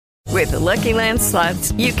With the Lucky Land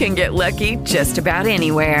Slots, you can get lucky just about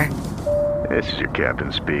anywhere. This is your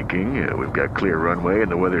captain speaking. We've got clear runway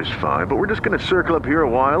and the weather's fine, but we're just going to circle up here a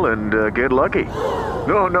while and get lucky.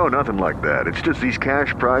 No, nothing like that. It's just these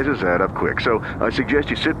cash prizes add up quick. So I suggest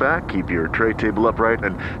you sit back, keep your tray table upright,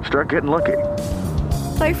 and start getting lucky.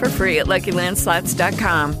 Play for free at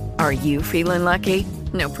LuckyLandSlots.com. Are you feeling lucky?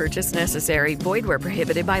 No purchase necessary. Void where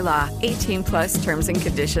prohibited by law. 18+ terms and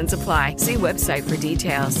conditions apply. See website for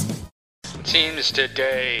details. Seems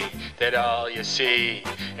today that all you see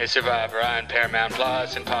is Survivor on Paramount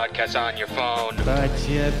Plus and podcasts on your phone. But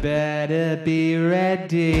you better be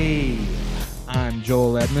ready. I'm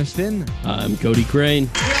Joel Edmiston. I'm Cody Crane.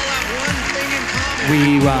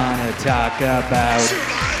 We want to talk about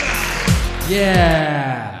Survivor.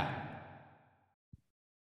 Yeah.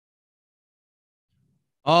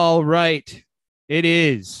 All right. It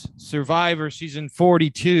is Survivor season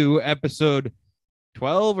 42, episode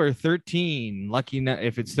 12 or 13.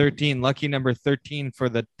 If it's 13, lucky number 13 for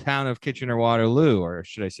the town of Kitchener-Waterloo, or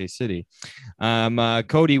should I say city.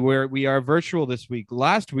 Cody, we are virtual this week.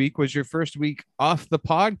 Last week was your first week off the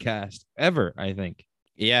podcast ever, I think.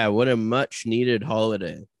 Yeah, what a much needed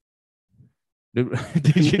holiday.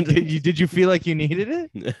 Did you feel like you needed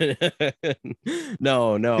it?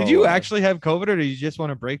 No. Did you actually have COVID, or did you just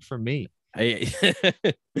want a break from me? I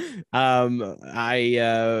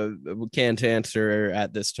can't answer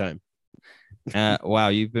at this time. Wow,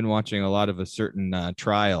 you've been watching a lot of a certain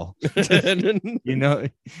trial. You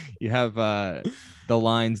have the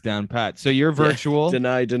lines down pat. So you're virtual.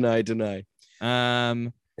 Yeah, deny.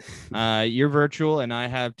 You're virtual, and I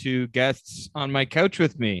have two guests on my couch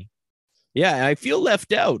with me. Yeah, I feel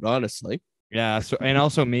left out, honestly. Yeah. So, and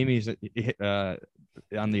also Mimi's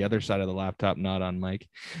on the other side of the laptop, not on mic.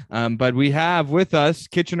 But we have with us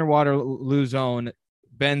Kitchener-Waterloo's own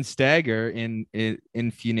Ben Stagger in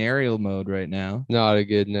funereal mode right now. Not a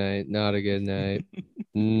good night.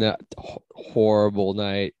 Not horrible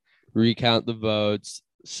night. Recount the votes.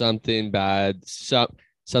 Something bad.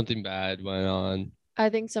 Something bad went on. I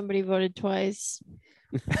think somebody voted twice.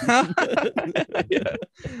 Yeah.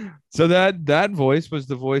 So that voice was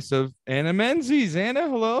the voice of Anna Menzies. Anna,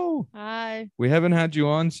 hello. Hi. We haven't had you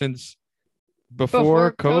on since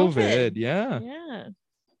before COVID. Yeah.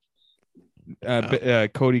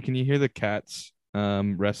 Cody, can you hear the cats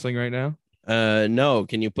wrestling right now? No.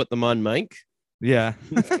 Can you put them on mic? Yeah.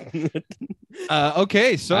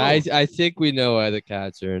 Okay, so I think we know why the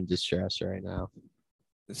cats are in distress right now.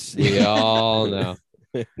 We all know.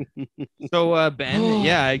 So Ben,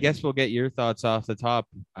 yeah, I guess we'll get your thoughts off the top.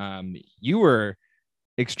 You were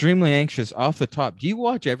extremely anxious off the top. Do you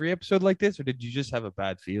watch every episode like this, or did you just have a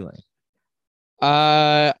bad feeling?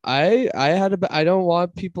 I don't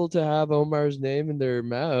want people to have Omar's name in their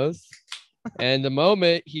mouth, and the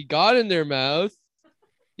moment he got in their mouth,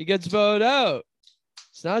 he gets voted out.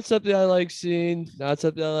 It's not something I like seeing, not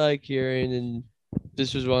something I like hearing, and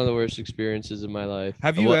this was one of the worst experiences of my life.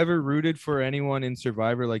 Have you ever rooted for anyone in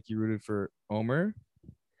Survivor like you rooted for Omar?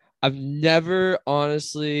 I've never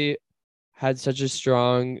honestly had such a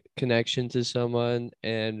strong connection to someone,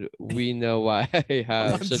 and we know why I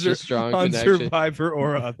have such a strong connection. Survivor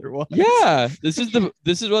or otherwise. Yeah, this is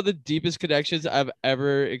one of the deepest connections I've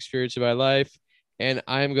ever experienced in my life, and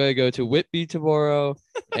I'm going to go to Whitby tomorrow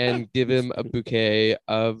and give him a bouquet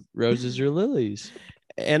of roses or lilies.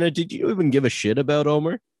 Anna, did you even give a shit about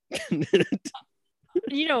Omar?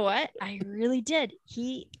 You know what? I really did.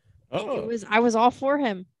 I was all for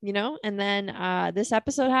him, and then this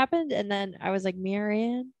episode happened, and then I was like,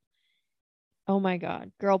 Marianne, oh my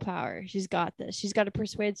God, girl power. She's got this. She's got to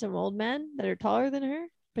persuade some old men that are taller than her,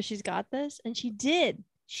 but she's got this. And she did.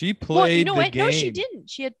 She played the game. No, she didn't.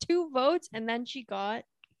 She had 2 votes, and then she got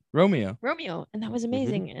Romeo, and that was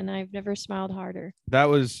amazing. Mm-hmm. And I've never smiled harder.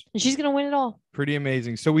 And she's gonna win it all. Pretty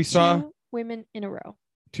amazing. So we saw 2 women in a row.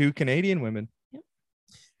 2 Canadian women. Yep.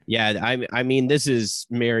 Yeah, I mean, this is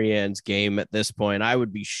Marianne's game at this point. I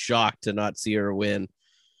would be shocked to not see her win.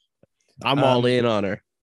 I'm all in on her.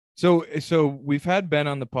 So we've had Ben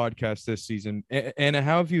on the podcast this season. Anna,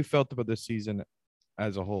 how have you felt about this season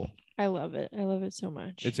as a whole? I love it. I love it so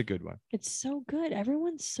much. It's a good one. It's so good.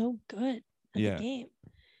 Everyone's so good at the game.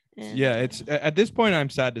 And yeah, it's at this point I'm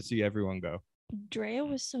sad to see everyone go. Drea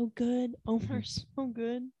was so good. Omar's so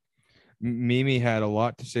good. Mimi had a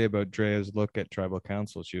lot to say about Drea's look at tribal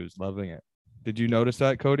council. She was loving it. Did you notice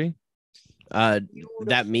that, Cody?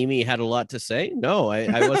 That Mimi had a lot to say? No,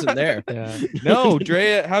 I wasn't there. Yeah. No,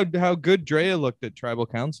 Drea, how good Drea looked at tribal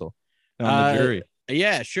council on the jury.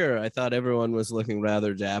 Yeah, sure. I thought everyone was looking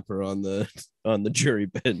rather dapper on the jury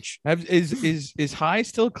bench. Is High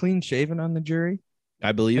still clean shaven on the jury?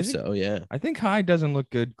 I believe I think- so. Yeah. I think High doesn't look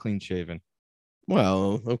good clean shaven.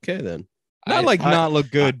 Well, okay then. Not not look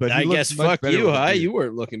good, but I he looks guess much fuck better you, with a High. beard. You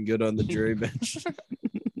weren't looking good on the jury bench.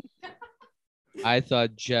 I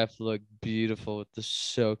thought Jeff looked beautiful with the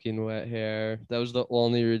soaking wet hair. That was the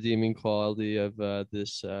only redeeming quality of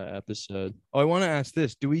this episode. Oh, I want to ask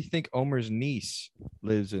this: do we think Omer's niece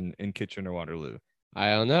lives in Kitchener-Waterloo? I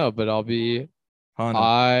don't know, but Hannah.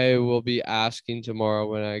 I will be asking tomorrow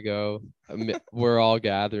when I go. We're all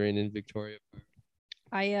gathering in Victoria.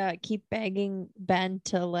 I keep begging Ben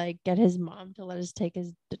to like get his mom to let us take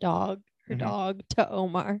his dog, her Mhm. dog, to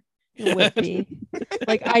Omar and Whitby.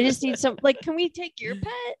 Like, I just need some. Like, can we take your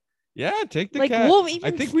pet? Yeah, take the Like, cat. we'll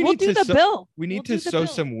even. I think we we'll need do to the bill. We need We'll to do the sew bill.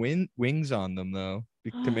 some wings on them though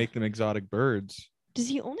to make them exotic birds. Does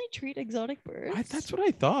he only treat exotic birds? That's what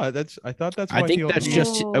I thought. I thought that's. I why think he that's only-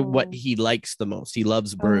 just what Oh. he likes the most. He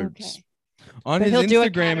loves Oh, birds. okay. on But his he'll do a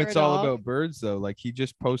cat Instagram. or a It's all dog. about birds though. Like he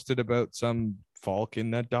just posted about some falcon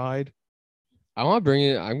that died. I want to bring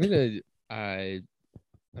it. I'm gonna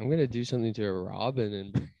do something to a robin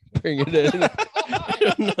and bring it in.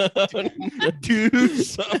 Do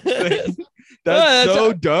something. That's that's so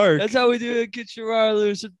how- dark. That's how we do it at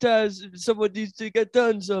Kitchener-Waterloo. Sometimes someone needs to get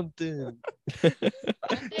done something.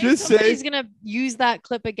 Just say- Somebody's gonna use that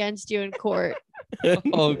clip against you in court.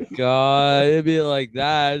 Oh God, it'd be like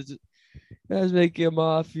that. That's making a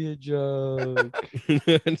mafia joke.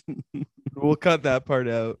 We'll cut that part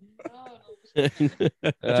out. I'll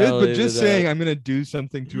But leave just it saying out. I'm gonna do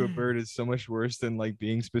something to a bird is so much worse than like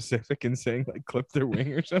being specific and saying like clip their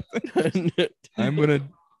wing or something. I'm gonna.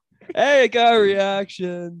 Hey, I got a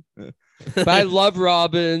reaction. But I love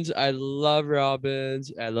robins. I love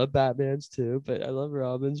robins. I love Batmans too, but I love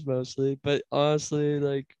robins mostly. But honestly,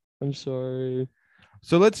 like, I'm sorry.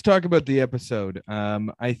 So let's talk about the episode.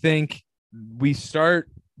 I think we start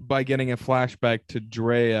by getting a flashback to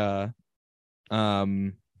Drea,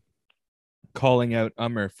 calling out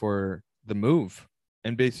Umar for the move,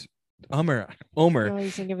 and Omer. Oh,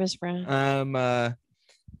 he's thinking of his friend.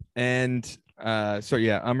 So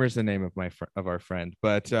yeah, Umar's the name of our friend.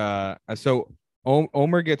 But so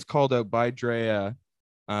Omer gets called out by Drea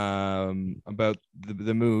about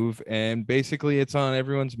the move, and basically it's on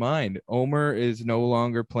everyone's mind. Omer is no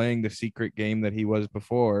longer playing the secret game that he was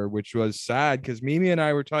before, which was sad because Mimi and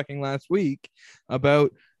I were talking last week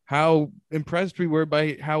about how impressed we were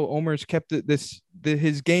by how Omer's kept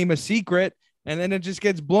his game a secret, and then it just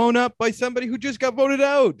gets blown up by somebody who just got voted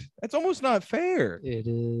out. That's almost not fair. It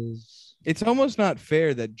is. It's almost not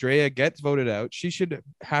fair that Drea gets voted out. She should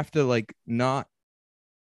have to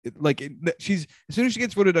she's as soon as she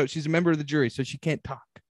gets voted out, she's a member of the jury, so she can't talk.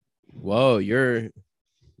 Whoa,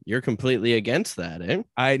 you're completely against that, eh?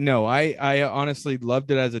 I honestly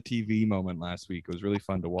loved it as a TV moment last week. It was really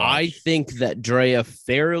fun to watch. I think that Drea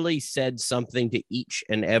fairly said something to each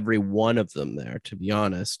and every one of them there, to be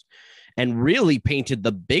honest, and really painted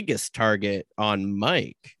the biggest target on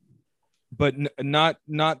Mike. but not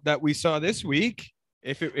that we saw this week.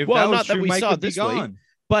 If Well, that was not that true, we Mike saw would be this week. gone.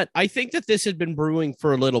 But I think that this had been brewing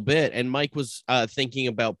for a little bit, and Mike was thinking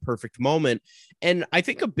about perfect moment. And I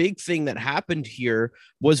think a big thing that happened here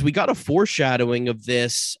was we got a foreshadowing of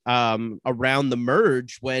this around the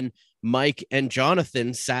merge when Mike and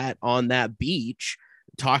Jonathan sat on that beach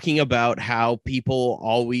talking about how people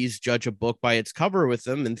always judge a book by its cover with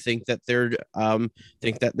them and think that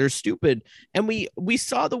they're stupid. And we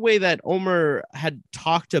saw the way that Omer had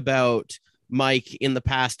talked about Mike in the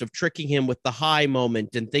past of tricking him with the High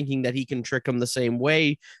moment and thinking that he can trick him the same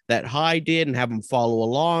way that High did and have him follow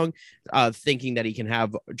along, thinking that he can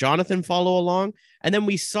have Jonathan follow along. And then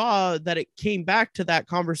we saw that it came back to that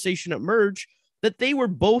conversation at Merge that they were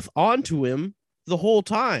both onto him the whole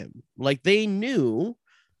time. Like they knew.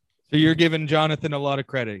 So you're giving Jonathan a lot of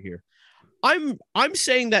credit here. I'm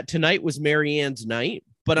saying that tonight was Marianne's night,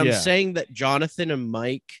 but I'm Yeah. saying that Jonathan and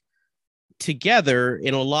Mike together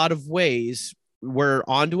in a lot of ways were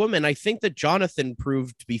onto him. And I think that Jonathan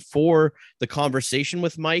proved before the conversation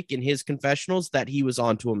with Mike in his confessionals that he was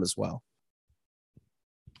onto him as well.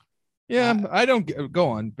 Yeah, I don't go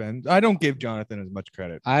on, Ben. I don't give Jonathan as much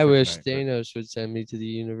credit. I for wish tonight, but- Thanos would send me to the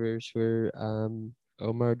universe where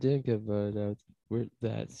Omar didn't get voted out with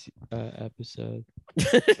that episode.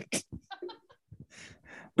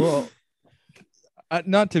 Well,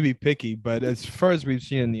 not to be picky, but as far as we've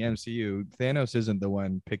seen in the MCU, Thanos isn't the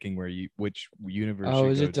one picking which universe. Oh,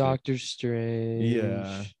 you is go it to. Doctor Strange?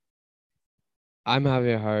 Yeah. I'm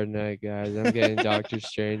having a hard night, guys. I'm getting Doctor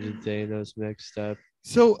Strange and Thanos mixed up.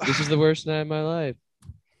 So This is the worst night of my life.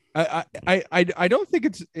 I don't think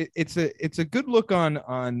it's a good look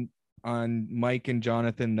on Mike and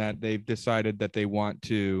Jonathan that they've decided that they want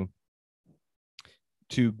to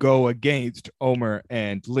go against Omar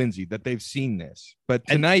and Lindsay, that they've seen this. But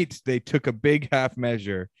tonight they took a big half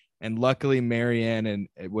measure, and luckily Marianne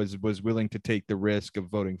was willing to take the risk of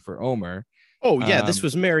voting for Omar. Oh yeah, this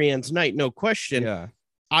was Marianne's night, no question. Yeah.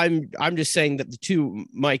 I'm just saying that the two,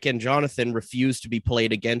 Mike and Jonathan, refused to be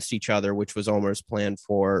played against each other, which was Omar's plan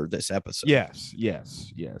for this episode. Yes.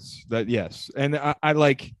 And I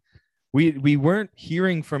like, we weren't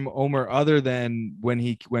hearing from Omar other than when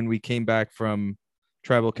we came back from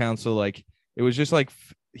tribal council. Like, it was just like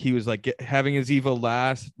he was like having his evil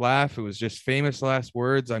last laugh. It was just famous last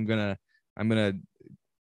words. I'm gonna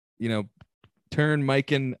turn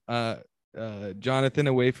Mike and Jonathan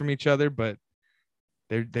away from each other, but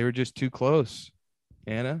they were just too close.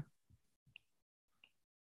 Anna.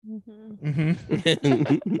 Mm-hmm.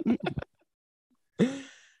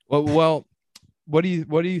 Well, what do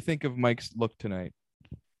you think of Mike's look tonight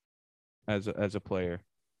as a player?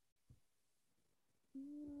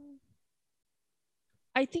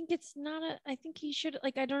 I think it's not I think he should,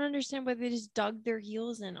 like, I don't understand why they just dug their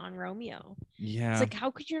heels in on Romeo. Yeah. It's like,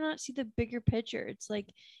 how could you not see the bigger picture? It's like,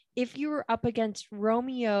 if you were up against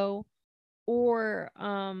Romeo or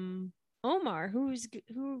Omar, who do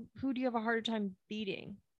you have a harder time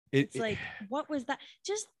beating? It's like, what was that?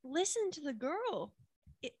 Just listen to the girl.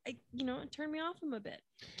 It turned me off him a bit.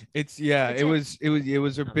 It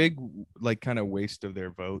was a big, like, kind of waste of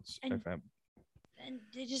their votes. And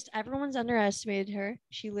everyone's underestimated her.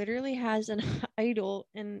 She literally has an idol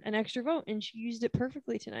and an extra vote, and she used it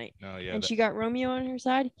perfectly tonight. Oh yeah. And she got Romeo on her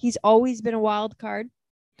side. He's always been a wild card.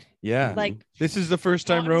 Yeah. Like, this is the first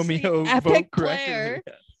time Romeo epic vote correctly.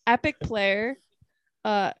 Epic player.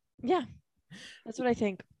 Yeah. That's what I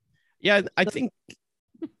think. Yeah, I think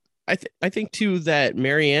too that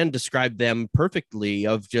Marianne described them perfectly,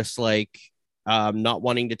 of just like not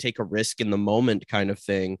wanting to take a risk in the moment kind of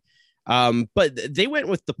thing. But they went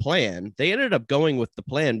with the plan. They ended up going with the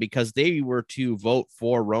plan because they were to vote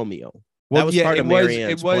for Romeo. That was part of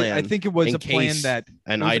Marianne's plan. I think it was a plan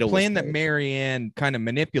that Marianne kind of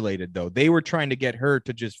manipulated, though. They were trying to get her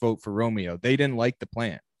to just vote for Romeo. They didn't like the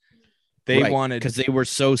plan. They wanted, because they were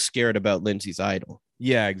so scared about Lindsay's idol.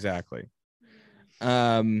 Yeah, exactly.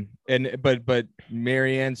 But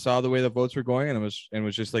Marianne saw the way the votes were going, and was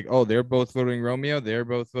just like, oh, they're both voting Romeo, they're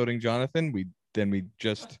both voting Jonathan. We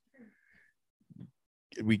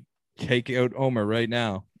take out Omar right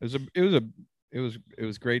now. It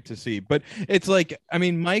was great to see. But it's like, I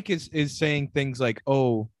mean, Mike is saying things like,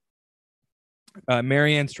 oh,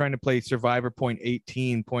 Marianne's trying to play Survivor Point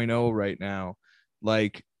 18.0 right now.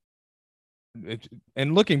 Like,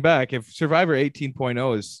 and looking back, if Survivor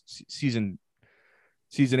 18.0 is season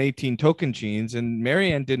 18 Tocantins, and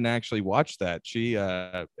Marianne didn't actually watch that. She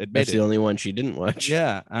admitted. That's the only one she didn't watch.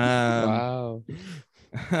 Yeah. Wow.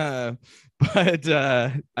 But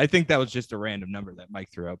I think that was just a random number that Mike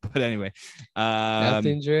threw out. But anyway,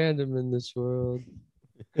 nothing's random in this world.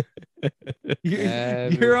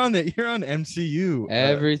 You're on MCU.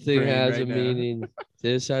 Everything has a meaning.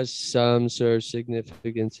 This has some sort of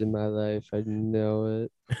significance in my life. I know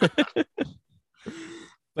it.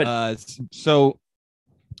 But so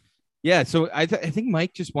I think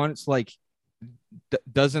Mike just wants, like,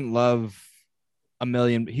 doesn't love a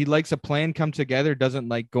million. He likes a plan come together, doesn't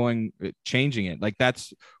like changing it. Like,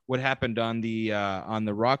 that's what happened on the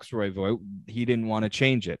Roxroy vote. He didn't want to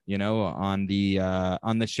change it, on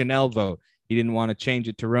the Chanel vote. He didn't want to change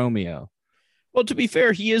it to Romeo. Well, to be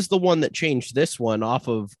fair, he is the one that changed this one off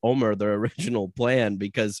of Omar, the original plan,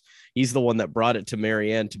 because he's the one that brought it to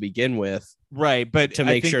Marianne to begin with. Right. But to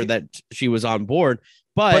make sure that she was on board.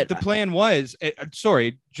 But the plan was,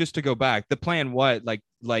 sorry, just to go back, the plan was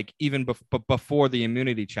like even before the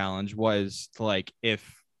immunity challenge was to, like,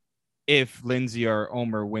 if Lindsay or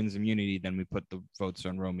Omar wins immunity, then we put the votes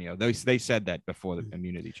on Romeo. They said that before the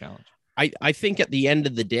immunity challenge. I think at the end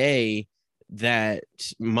of the day that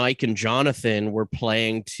Mike and Jonathan were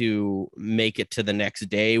playing to make it to the next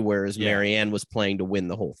day, whereas Marianne was playing to win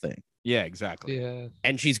the whole thing. Yeah, exactly. Yeah.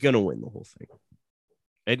 And she's going to win the whole thing.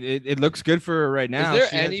 It looks good for her right now. Is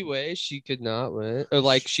there any way she could not win? Or,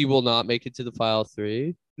 like, she will not make it to the final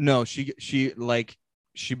 3? No, she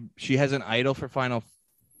has an idol for final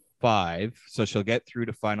 5, so she'll get through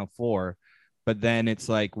to final 4. But then it's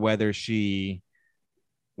like whether she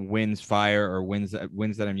wins fire or wins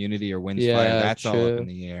that immunity or wins fire. That's all up in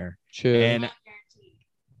the air. True. And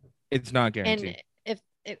it's not guaranteed.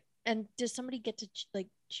 And does somebody get to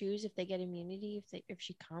choose if they get immunity if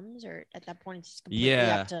she comes, or at that point it's just completely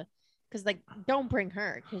up to, because, like, don't bring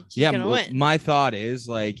her because she's gonna win. My thought is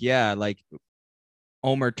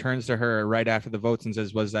Omar turns to her right after the votes and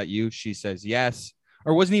says, "Was that you?" She says yes,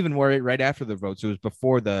 or wasn't even right after the votes. It was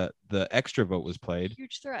before the extra vote was played.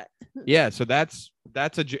 Huge threat. Yeah, so that's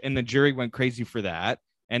and the jury went crazy for that.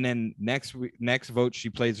 And then next vote, she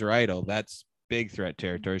plays her idol. That's big threat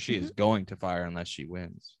territory. She is going to fire unless she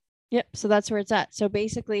wins. Yep. So that's where it's at. So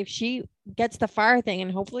basically, if she gets the fire thing, and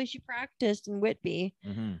hopefully she practiced in Whitby,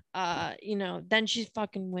 then she's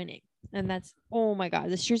fucking winning. And that's, oh my God,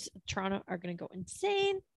 the streets of Toronto are gonna go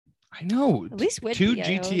insane. I know. At least Whitby, two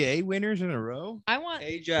GTA winners in a row. I want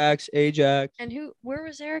Ajax. And where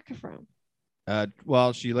was Erica from?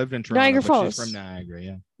 Well, she lived in Toronto, Niagara but Falls. she's from Niagara.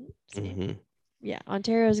 Yeah. Mhm. Yeah,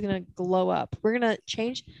 Ontario is gonna glow up. We're gonna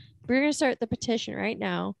start the petition right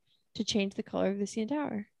now to change the color of the CN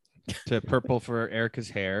Tower. To purple for Erica's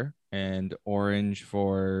hair and orange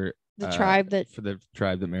for The tribe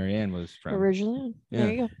that Marianne was from. originally. Yeah.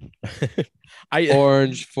 There you go.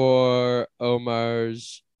 Orange for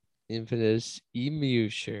Omar's infamous emu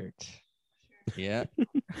shirt. Yeah.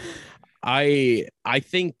 I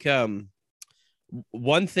think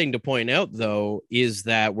one thing to point out though is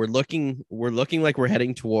that we're looking like we're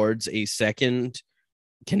heading towards a second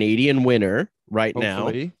Canadian winner right now.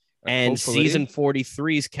 Hopefully. And season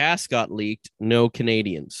 43's cast got leaked. No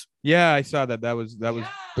Canadians. Yeah, I saw that. That was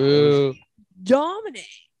Boo. Dominate.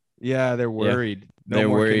 yeah, they're worried. No They're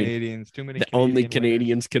more worried. Canadians. Too many. Only Canadian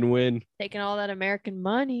Canadians can win. Taking all that American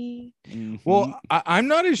money. winners. Well, I'm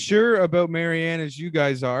not as sure about Marianne as you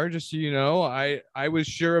guys are. Just so you know, I was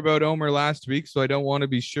sure about Omer last week, so I don't want to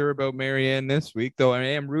be sure about Marianne this week. Though I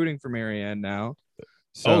am rooting for Marianne now.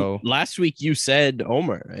 So last week you said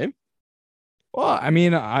Omer, right? well, I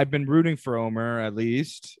mean, I've been rooting for Omer at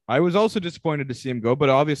least. I was also disappointed to see him go, but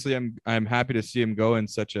obviously I'm happy to see him go in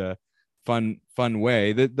such a fun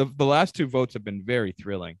way. The last two votes have been very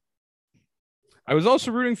thrilling. I was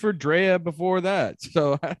also rooting for Drea before that,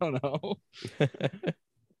 so I don't know.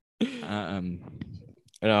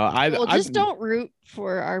 Just don't root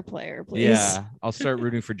for our player, please. Yeah, I'll start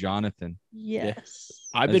rooting for Jonathan. Yes.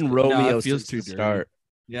 I've That's been cool. No, Romeo it feels since too the start.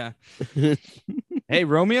 Yeah. Hey,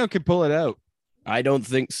 Romeo could pull it out. I don't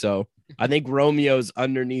think so. I think Romeo's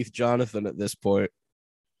underneath Jonathan at this point.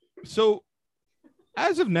 So,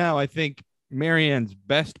 as of now, I think Marianne's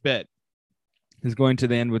best bet is going to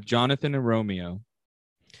the end with Jonathan and Romeo.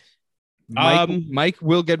 Mike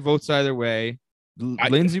will get votes either way.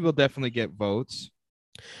 Lindsay will definitely get votes.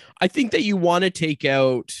 I think that you want to take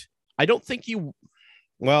out. I don't think you.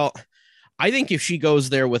 Well, I think if she goes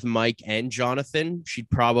there with Mike and Jonathan, she'd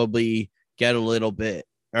probably get a little bit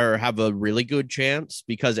or have a really good chance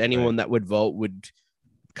because anyone that would vote would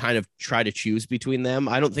kind of try to choose between them.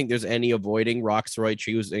 I don't think there's any avoiding Roxroy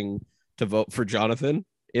choosing to vote for Jonathan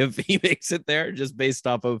if he makes it there, just based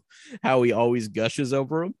off of how he always gushes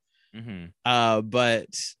over him. But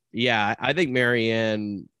yeah, I think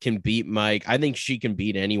Marianne can beat Mike. I think she can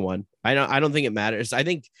beat anyone. I don't think it matters. I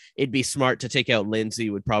think it'd be smart to take out Lindsay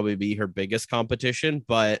would probably be her biggest competition,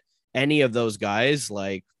 but any of those guys,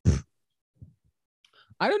 like,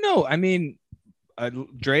 I don't know. I mean,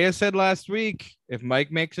 Drea said last week, if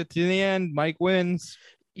Mike makes it to the end, Mike wins.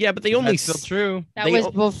 Yeah, but they only That's still true. That was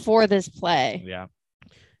before this play.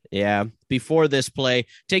 Yeah, before this play,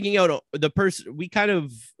 taking out the person, we kind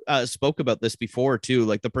of spoke about this before too.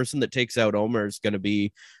 Like the person that takes out Omer is going to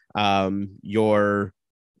be your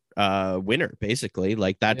winner, basically.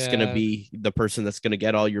 Like that's going to be the person that's going to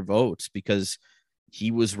get all your votes because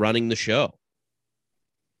he was running the show.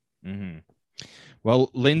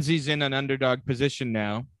 Well, Lindsay's in an underdog position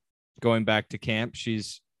now, going back to camp.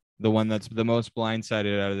 She's the one that's the most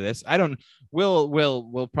blindsided out of this.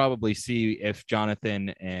 We'll probably see if Jonathan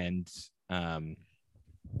and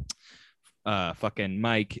fucking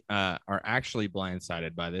Mike are actually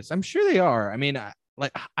blindsided by this. I'm sure they are. I mean,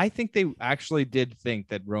 I think they actually did think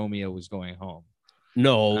that Romeo was going home.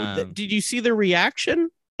 No, did you see the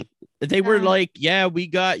reaction? They were like, "Yeah, we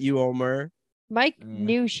got you, Omer." Mike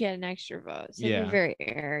knew she had an extra vote. So he'd be very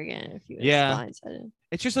arrogant if he was blindsided.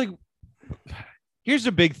 It's just like, here's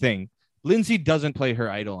the big thing. Lindsay doesn't play her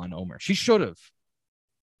idol on Omer. She should have.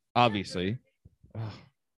 Obviously.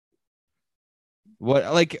 What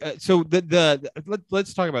so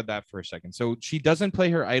let's talk about that for a second. So she doesn't play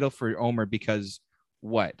her idol for Omer because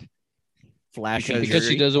what? Because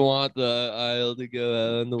she doesn't want the idol to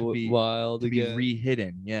go out in the wild again. Be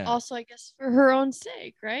re-hidden. Yeah. Also, I guess for her own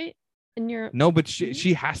sake, right? No, but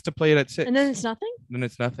she has to play it at 6. And then it's nothing? Then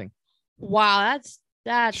it's nothing. Wow,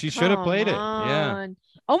 that's she should have played it. Yeah.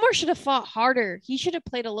 Omar should have fought harder. He should have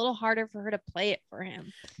played a little harder for her to play it for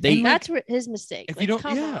him. That's what his mistake. If you don't,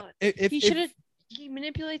 come on. He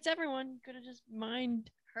manipulates everyone. Could have just mined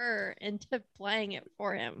her into playing it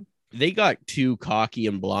for him. They got too cocky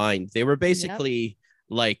and blind. They were basically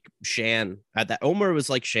like Shan at that. Omar was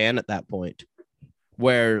like Shan at that point,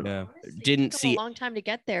 where Yeah. Honestly, didn't it took see. a long time to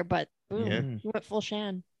get there, but boom, Yeah. he went full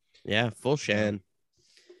Shan. Yeah, full Shan.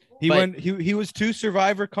 He But- went. He was too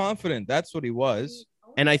Survivor confident. That's what he was.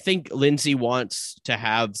 And I think Lindsay wants to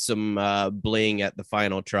have some bling at the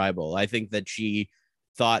final tribal. I think that she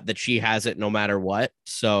thought that she has it no matter what,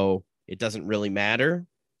 so it doesn't really matter.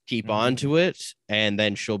 Keep on to it, and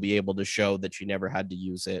then she'll be able to show that she never had to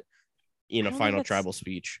use it in I a don't final think tribal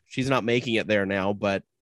speech. She's not making it there now, but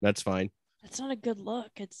that's fine. That's not a good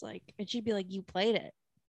look. It's like it should be like you played it.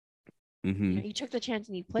 Hmm You took the chance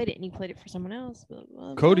and you played it, and you played it for someone else. Blah,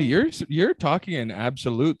 blah, Cody, blah. you're talking in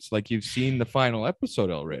absolutes, like you've seen the final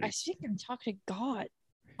episode already. I speak and talk to God.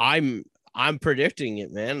 I'm predicting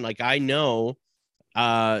it, man. Like I know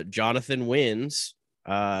Jonathan wins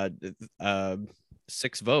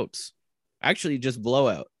 6 votes. Actually, just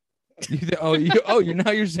blowout.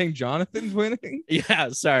 You're saying Jonathan's winning? Yeah,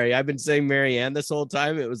 sorry. I've been saying Marianne this whole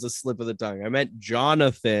time. It was a slip of the tongue. I meant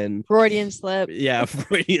Jonathan. Freudian slip. Yeah,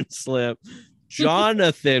 Freudian slip.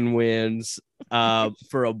 Jonathan wins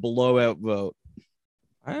for a blowout vote.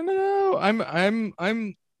 I don't know.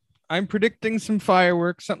 I'm predicting some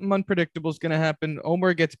fireworks. Something unpredictable is gonna happen.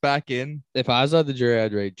 Omar gets back in. If I was on the jury,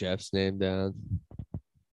 I'd write Jeff's name down.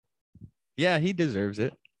 Yeah, he deserves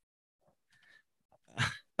it.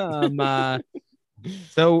 So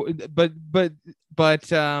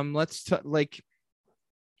let's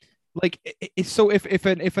so if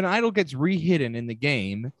an idol gets rehidden in the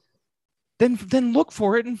game, then look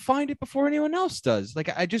for it and find it before anyone else does. Like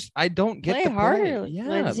I don't get Play the harder, play. Yeah,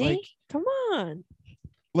 Lindsay. Come on.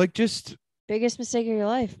 like just Biggest mistake of your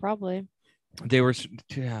life, probably. they were.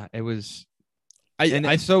 Yeah, it was.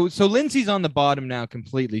 I So Lindsay's on the bottom now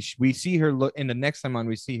completely. We see her look in the next time on.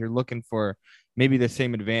 We see her looking for maybe the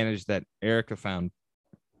same advantage that Erica found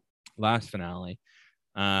last finale.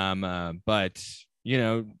 But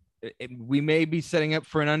we may be setting up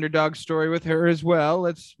for an underdog story with her as well.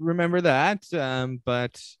 Let's remember that.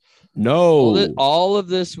 But no. All of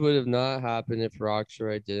this would have not happened if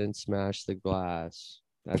Roxroy didn't smash the glass.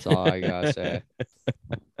 That's all I gotta say.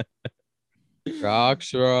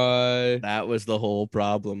 Roxroy, That was the whole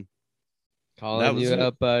problem. calling That was you it.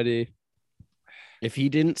 up, buddy. If he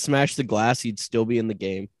didn't smash the glass, he'd still be in the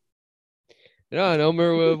game. No, and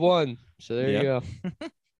Omer would have won. So there Yeah. you go.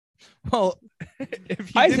 well, if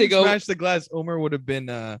he I didn't think smash the glass, Omer would have been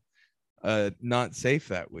not safe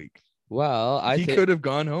that week. Well, He could have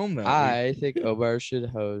gone home that week. I think Omar should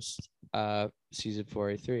host season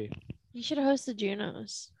 4A3. You should host the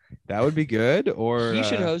Junos. That would be good. Or He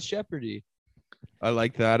should host Jeopardy. I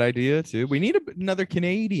like that idea too. We need another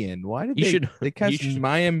Canadian. Why did He they? should- They he cast should-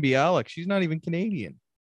 Mayim Bialik. She's not even Canadian.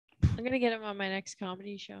 I'm gonna get him on my next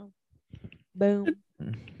comedy show. Boom.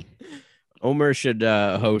 Omer should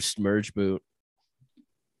host Merge Boot.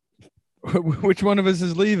 Which one of us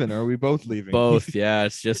is leaving? Or are we both leaving? Both. Yeah,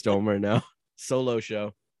 it's just Omer now. Solo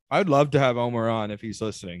show. I'd love to have Omer on if he's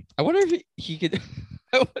listening. I wonder if he could.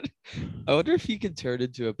 I wonder if he could turn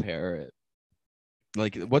into a parrot,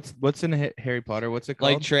 Like what's in Harry Potter? What's it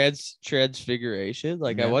called? like transfiguration.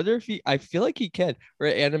 Like I Yeah. wonder if he. I feel like he can, or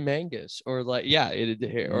Animangus, or like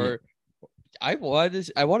or I want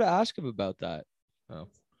to ask him about that. I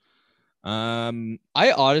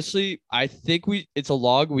think it's a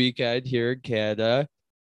long weekend here in Canada.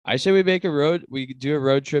 I say we do a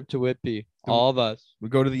road trip to Whitby, all of us. we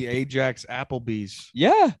go to the Ajax Applebee's.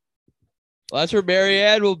 Yeah. Well, that's where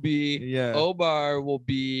Marianne will be. Yeah. Omar will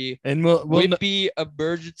be. And we'll Whitby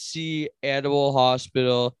Emergency Animal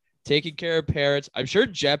Hospital, taking care of parrots. I'm sure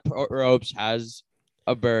Jeff Ropes has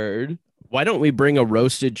a bird, Why don't we bring a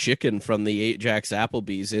roasted chicken from the Ajax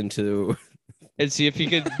Applebee's into and see if he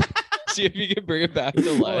can bring it back to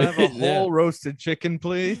we'll life. have a whole roasted chicken,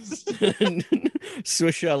 please.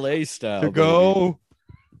 Swiss Chalet style? To go.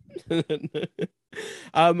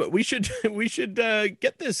 We should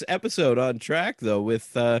get this episode on track though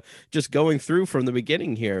with just going through from the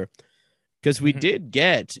beginning here, because we Mhm. did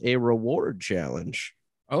get a reward challenge.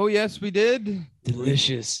 Oh yes, we did.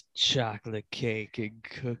 Delicious chocolate cake and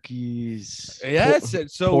cookies. Yes.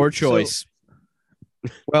 So Poor choice.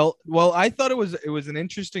 Well, I thought it was an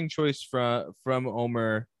interesting choice from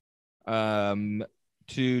Omer, to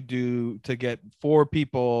get 4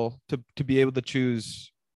 people to be able to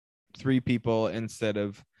choose 3 people instead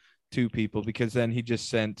of 2 people, because then he just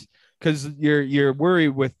sent, because your worry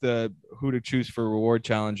with the who to choose for reward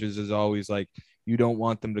challenges is always like you don't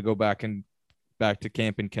want them to go back to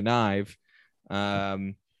Camp and Connive.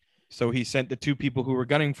 So he sent the two people who were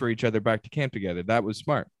gunning for each other back to camp together. That was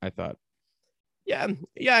smart, I thought. Yeah.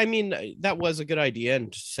 I mean, that was a good idea,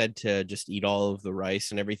 and said to just eat all of the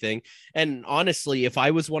rice and everything. And honestly, if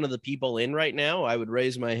I was one of the people in right now, I would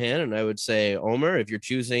raise my hand and I would say, Omer, if you're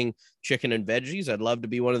choosing chicken and veggies, I'd love to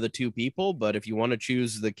be one of the two people. But if you want to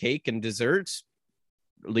choose the cake and desserts,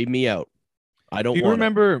 leave me out. I don't Do you want it.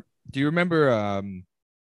 remember? Do you remember?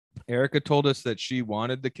 Erica told us that she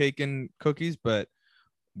wanted the cake and cookies, but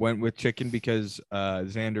went with chicken because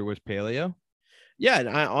Xander was paleo. Yeah, and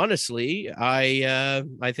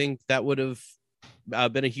I think that would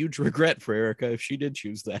have been a huge regret for Erica if she did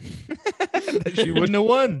choose that. She wouldn't have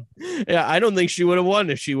won. Yeah, I don't think she would have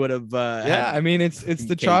won if she would have. Yeah, I mean it's the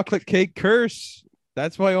cake. chocolate cake curse.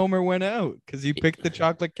 That's why Omer went out, because he picked the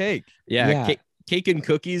chocolate cake. Yeah. Cake and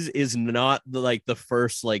cookies is not the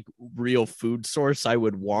first real food source I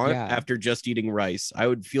would want after just eating rice. I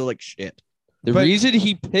would feel like shit. The reason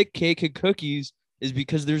he picked cake and cookies is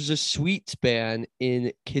because there's a sweets ban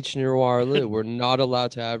in Kitchener-Waterloo. We're not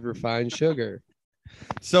allowed to have refined sugar.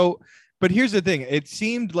 So, but here's the thing. It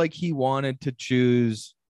seemed like he wanted to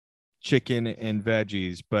choose chicken and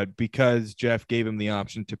veggies, but because Jeff gave him the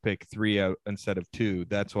option to pick 3 out instead of 2,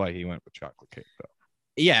 that's why he went with chocolate cake, though.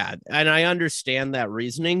 Yeah, and I understand that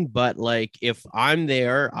reasoning, but if I'm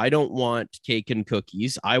there, I don't want cake and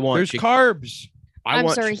cookies. I want There's carbs. I'm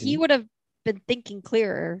sorry, he would have been thinking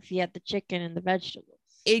clearer if he had the chicken and the vegetables.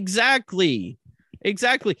 Exactly.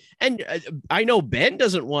 And I know Ben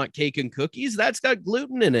doesn't want cake and cookies. That's got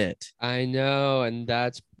gluten in it. I know, and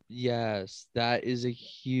that is a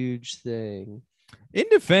huge thing. In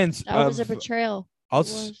defense, That was a betrayal.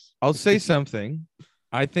 I'll say something.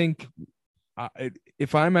 I think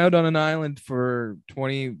if I'm out on an island for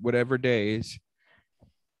 20 whatever days,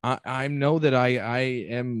 I know that I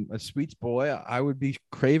am a sweets boy. I would be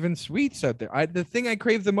craving sweets out there. The thing I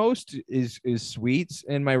crave the most is sweets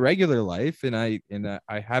in my regular life, and I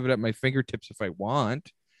have it at my fingertips if I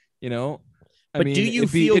want, But do you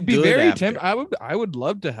feel it'd be good very after? I would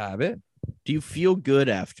love to have it. Do you feel good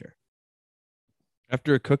after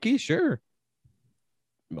After a cookie? Sure.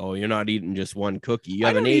 Oh, you're not eating just one cookie. You I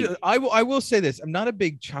haven't don't eaten. I will say this. I'm not a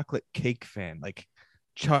big chocolate cake fan. Like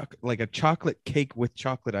a chocolate cake with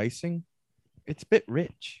chocolate icing. It's a bit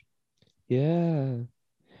rich. Yeah.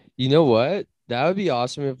 You know what? That would be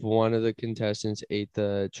awesome if one of the contestants ate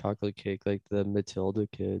the chocolate cake like the Matilda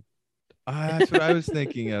kid. That's what I was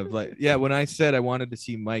thinking of. When I said I wanted to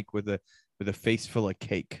see Mike with a face full of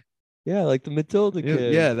cake. Yeah, like the Matilda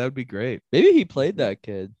kid. Yeah, that would be great. Maybe he played that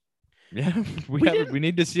kid. Yeah, we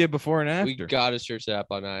need to see it before and after. We gotta search that up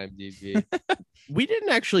on IMDb. We didn't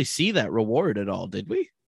actually see that reward at all, did we?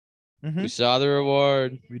 We saw the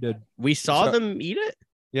reward. We did. We saw them eat it?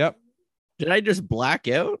 Yep. Did I just black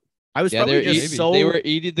out? I was Yeah, probably they were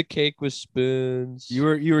eating the cake with spoons. You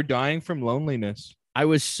were dying from loneliness. I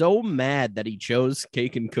was so mad that he chose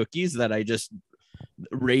cake and cookies that I just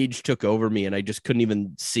rage took over me and I just couldn't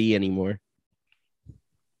even see anymore.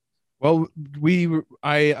 Well,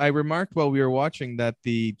 I remarked while we were watching that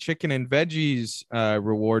the chicken and veggies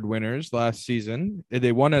reward winners last season,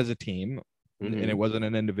 they won as a team, and it wasn't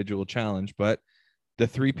an individual challenge, but the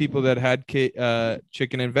 3 people that had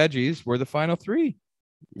chicken and veggies were the final 3.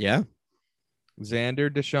 Yeah. Xander,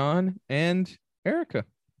 Deshaun, and Erica.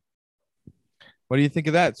 What do you think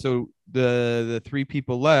of that? So the 3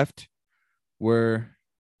 people left were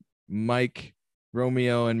Mike,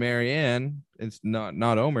 Romeo, and Marianne. It's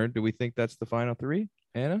not Omer. Do we think that's the final 3,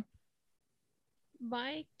 Anna?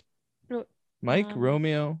 Mike,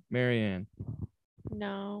 Romeo, Marianne.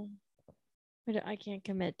 no, I can't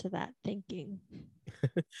commit to that thinking.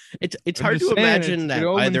 It's I'm hard just to saying, imagine it's that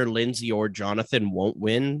good either Lindsay or Jonathan won't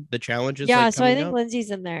win the challenges. Yeah, so I coming think up.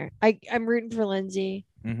 Lindsay's in there. I'm rooting for Lindsay.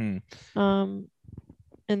 Mm-hmm.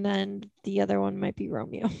 And then the other one might be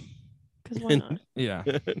Romeo. Because why not? Yeah.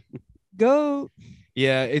 Go.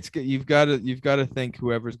 Yeah, it's you've got to think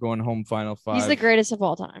whoever's going home final 5. He's the greatest of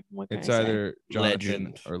all time. What can It's I say? either Jonathan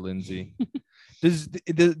Legend. or Lindsay.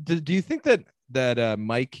 Do you think that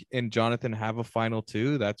Mike and Jonathan have a final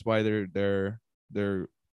 2? That's why they're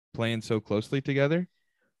playing so closely together.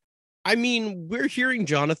 I mean, we're hearing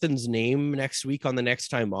Jonathan's name next week on the Next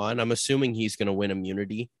Time On. I'm assuming he's going to win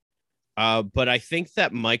immunity. But I think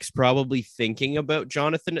that Mike's probably thinking about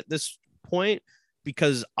Jonathan at this point,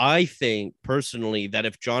 because I think personally that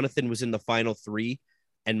if Jonathan was in the final 3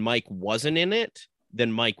 and Mike wasn't in it,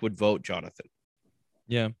 then Mike would vote Jonathan.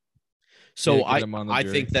 Yeah. So Yeah, get him on the I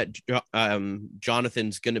jury. think that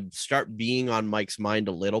Jonathan's going to start being on Mike's mind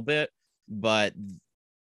a little bit, but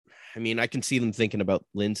I mean, I can see them thinking about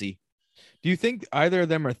Lindsay. Do you think either of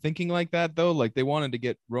them are thinking like that though? Like they wanted to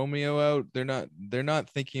get Romeo out. They're not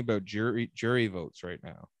thinking about jury votes right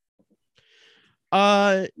now.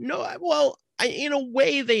 No, well, in a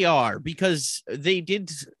way they are, because they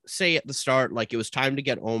did say at the start, like, it was time to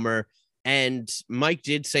get Omer. And Mike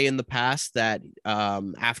did say in the past that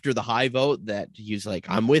after the high vote that he's like,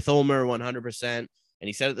 I'm with Omer 100%. And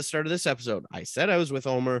he said at the start of this episode, I said I was with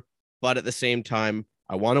Omer, but at the same time,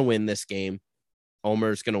 I want to win this game.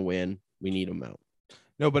 Omer's going to win. We need him out.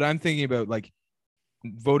 No, but I'm thinking about like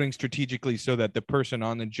voting strategically so that the person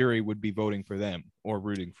on the jury would be voting for them or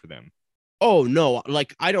rooting for them. Oh, no.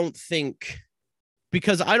 Like, I don't think,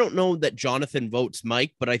 because I don't know that Jonathan votes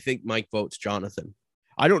Mike, but I think Mike votes Jonathan.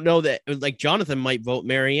 I don't know that, like, Jonathan might vote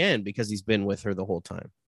Marianne because he's been with her the whole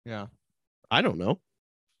time. Yeah. I don't know.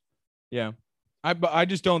 Yeah. I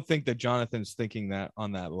just don't think that Jonathan's thinking that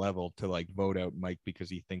on that level to like vote out Mike because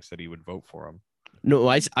he thinks that he would vote for him. No,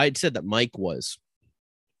 I'd said that Mike was.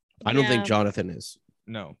 I don't think Yeah. Jonathan is.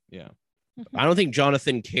 No. Yeah. I don't think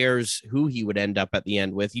Jonathan cares who he would end up at the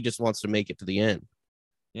end with. He just wants to make it to the end.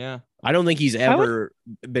 Yeah. I don't think he's ever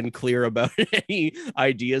been clear about any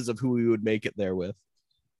ideas of who he would make it there with.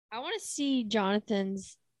 I want to see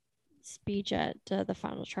Jonathan's speech at the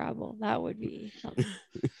final travel. That would be something.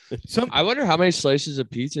 I wonder how many slices of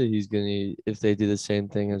pizza he's gonna eat if they do the same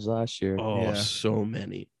thing as last year. Oh, Yeah. so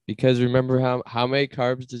many. Because remember how many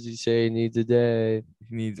carbs does he say he needs a day?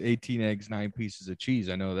 He needs 18 eggs, 9 pieces of cheese.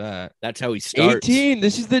 I know that. That's how he starts. 18.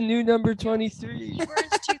 This is the new number 23. He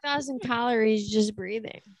burns 2,000 calories just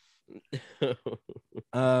breathing.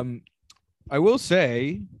 I will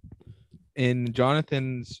say, in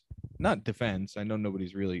Jonathan's not defense, I know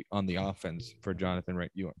nobody's really on the offense for Jonathan,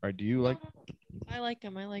 right? You are? Do you like? I like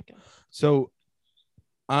him. I like him. So,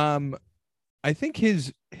 I think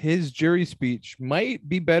his jury speech might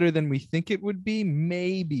be better than we think it would be,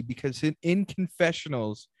 maybe because in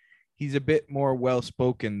confessionals, he's a bit more well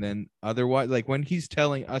spoken than otherwise. Like when he's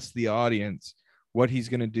telling us, the audience, what he's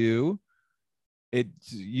gonna do,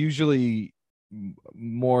 it's usually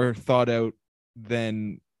more thought out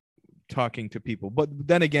than talking to people. But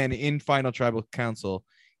then again, in Final Tribal Council,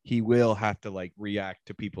 he will have to like react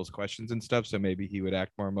to people's questions and stuff, so maybe he would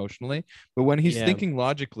act more emotionally. But when he's thinking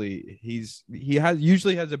logically, he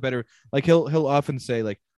usually has a better, like he'll often say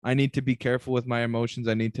like, I need to be careful with my emotions,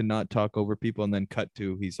 I need to not talk over people, and then cut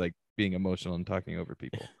to he's like being emotional and talking over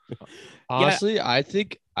people. Honestly, I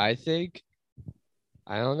think I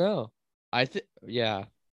don't know. Yeah.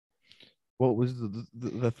 What was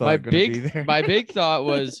the thought gonna be there? My big thought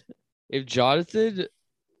was if Jonathan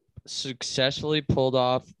successfully pulled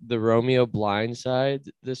off the Romeo blindside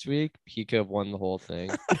this week, he could have won the whole thing.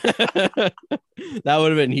 That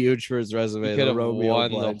would have been huge for his resume. He could have Romeo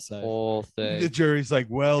won the blindside. whole The thing. jury's like,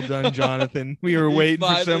 well done, Jonathan. We were waiting for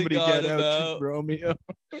finally somebody to got get him out out. to Romeo.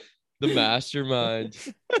 The mastermind.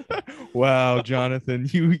 Wow, Jonathan,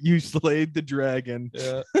 you slayed the dragon.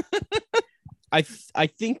 Yeah. I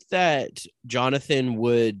think that Jonathan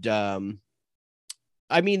would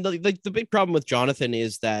I mean, the big problem with Jonathan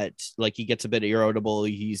is that like he gets a bit irritable.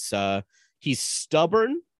 He's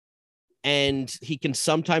stubborn, and he can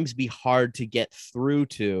sometimes be hard to get through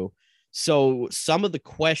to. So some of the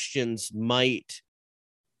questions might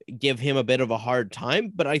give him a bit of a hard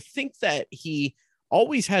time, but I think that he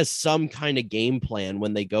always has some kind of game plan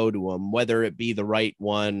when they go to him, whether it be the right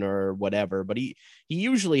one or whatever. But he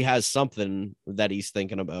usually has something that he's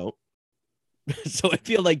thinking about. So I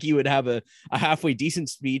feel like he would have a halfway decent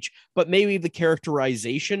speech, but maybe the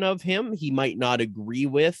characterization of him he might not agree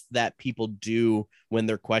with that people do when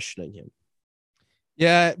they're questioning him.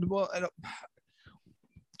 Yeah, well,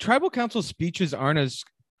 tribal council speeches aren't as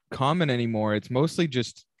common anymore. It's mostly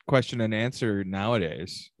just question and answer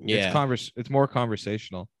nowadays. Yeah, it's more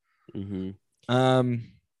conversational. Mm-hmm.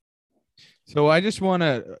 So I just want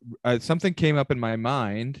to something came up in my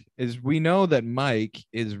mind is we know that Mike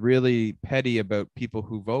is really petty about people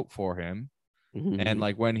who vote for him. Mm-hmm. And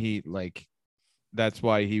like when he like, that's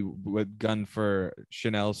why he would gun for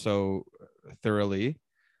Chanel so thoroughly.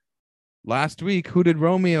 Last week, who did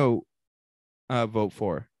Romeo vote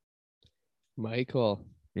for? Michael.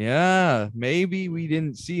 Yeah, maybe we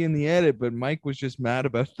didn't see in the edit, but Mike was just mad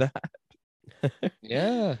about that.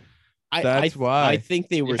 Yeah. That's why. I think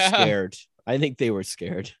they were scared. I think they were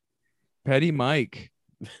scared. Petty Mike.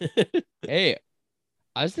 Hey,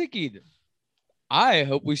 I was thinking, I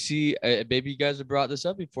hope we see, maybe you guys have brought this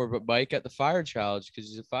up before, but Mike at the fire challenge because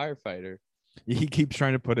he's a firefighter. He keeps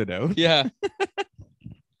trying to put it out. Yeah. I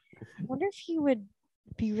wonder if he would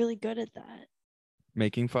be really good at that.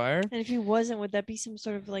 Making fire. And if he wasn't, would that be some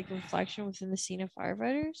sort of like reflection within the scene of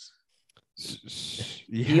firefighters?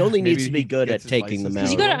 He only needs maybe to be he good gets at his taking them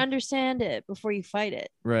license You out. got to understand it before you fight it.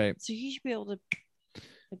 Right. So you should be able to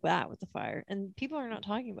like that with the fire. And people are not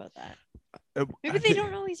talking about that. Maybe I they thi-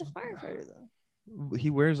 don't know he's a firefighter though. He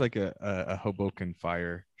wears like a Hoboken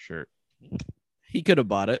Fire shirt. He could have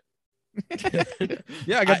bought it.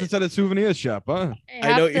 Yeah, I got this at a souvenir shop, huh?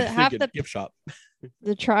 I know what you're half thinking. Gift shop.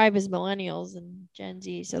 the tribe is millennials and Gen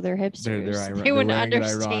Z, so they're hipsters. They're They wouldn't wearing it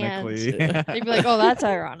understand. ironically. They'd be like, "Oh, that's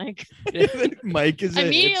ironic." Mike is a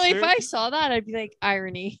Immediately, if hipster. I saw that, I'd be like,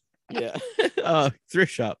 "Irony." Yeah.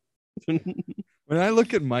 Thrift shop. When I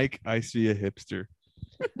look at Mike, I see a hipster.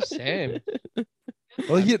 Same.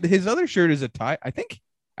 Well, his other shirt is a tie. I think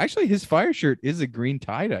actually his fire shirt is a green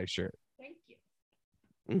tie-dye shirt. Thank you.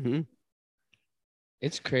 Mm-hmm.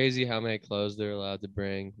 It's crazy how many clothes they're allowed to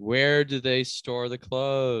bring. Where do they store the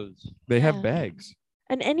clothes? They have Yeah. bags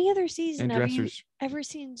And any other season, and have you dressers. ever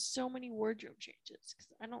seen so many wardrobe changes? Because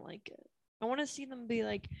I don't like it. I want to see them be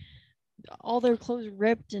like all their clothes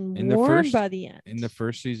ripped and In the worn first- by the end. In the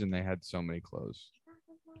first season, they had so many clothes.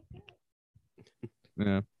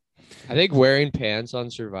 Yeah. I think wearing pants on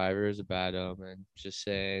Survivor is a bad omen. Just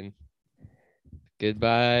saying.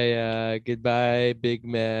 Goodbye, big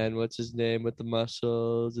man. What's his name with the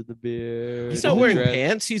muscles and the beard? He's not and the wearing dread-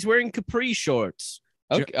 pants. He's wearing capri shorts.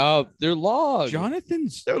 Okay. Oh, they're long.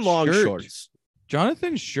 Jonathan's They're long shirt, shorts.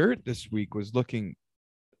 Jonathan's shirt this week was looking.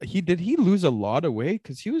 Did he lose a lot of weight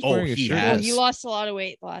because he was Oh, wearing a he shirt? has. Oh, you lost a lot of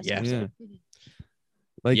weight last Yeah. episode.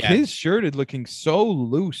 Like Yeah. his shirt is looking so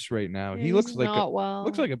loose right now. Yeah, He he's looks like not well.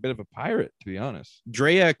 looks like a bit of a pirate, to be honest.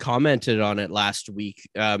 Drea commented on it last week,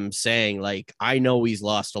 saying like, "I know he's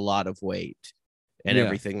lost a lot of weight and Yeah.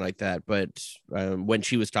 everything like that." But when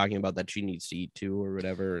she was talking about that, she needs to eat too or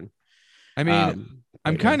whatever. And I mean,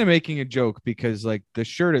 I'm kind of making a joke because like the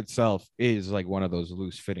shirt itself is like one of those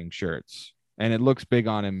loose fitting shirts, and it looks big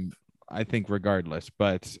on him. I think regardless,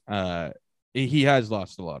 but he has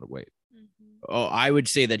lost a lot of weight. Oh, I would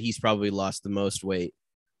say that he's probably lost the most weight.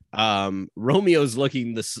 Romeo's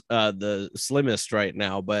looking the slimmest right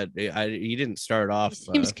now, but he didn't start off. He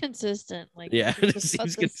seems consistent. Like yeah, he it just seems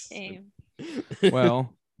does the consistent. same.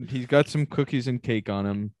 Well, he's got some cookies and cake on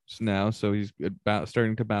him now, so he's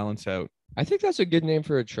starting to balance out. I think that's a good name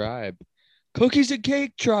for a tribe. Cookies and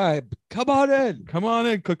Cake Tribe. Come on in. Come on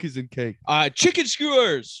in, cookies and cake. Chicken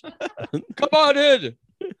skewers. Come on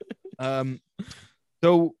in.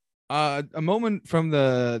 So a moment from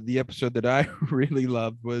the episode that I really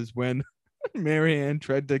loved was when Marianne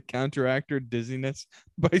tried to counteract her dizziness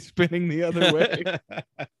by spinning the other way.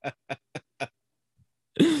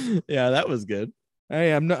 Yeah, that was good.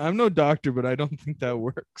 Hey, I'm no doctor, but I don't think that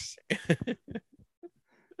works.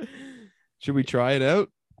 Should we try it out?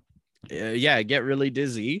 Yeah, get really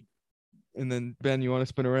dizzy. And then Ben, you want to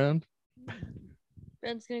spin around?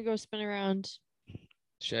 Ben's gonna go spin around.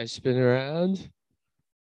 Should I spin around?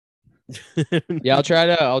 Yeah, I'll try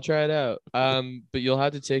it out. But you'll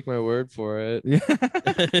have to take my word for it. Yeah.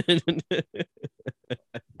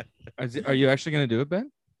 Are you actually gonna do it,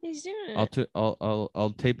 Ben? He's doing it.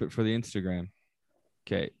 I'll tape it for the Instagram.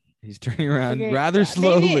 Okay, he's turning around Okay, rather yeah,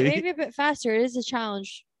 slowly. Maybe a bit faster. It is a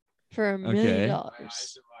challenge for $1 million.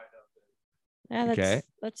 Yeah, Okay.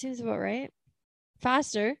 that seems about right.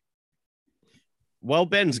 Faster. While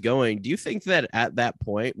Ben's going, do you think that at that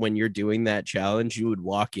point when you're doing that challenge, you would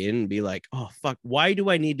walk in and be like, "Oh fuck, why do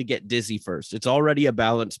I need to get dizzy first? It's already a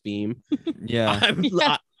balance beam. Yeah.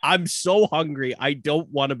 Yeah. I'm so hungry. I don't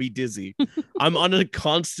want to be dizzy. I'm on a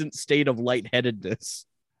constant state of lightheadedness."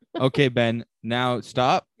 Okay, Ben. Now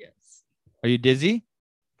stop. Yes. Are you dizzy?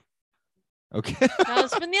 Okay. Now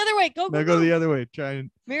spin the other way. Go, go, Now go the other way. Try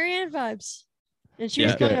and Marianne vibes. And she Yeah.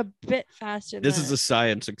 was going Okay. a bit faster. This than is a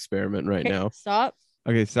science experiment right Okay, now. Stop.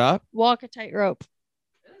 okay. Stop. Walk a tightrope.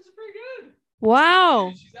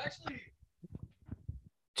 Wow.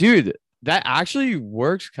 Dude, that actually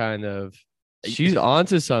works kind of. She's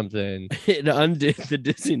onto something. It undid the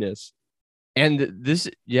dizziness. And this,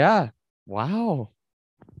 yeah. Wow.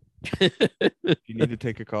 You need to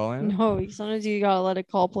take a call in. No, sometimes you gotta let a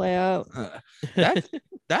call play out.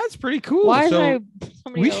 That's pretty cool. Why so did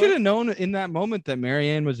somebody we go, should have known in that moment that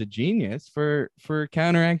Marianne was a genius for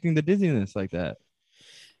counteracting the dizziness like that.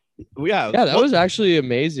 Yeah, Yeah, that was actually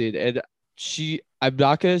amazing. And I'm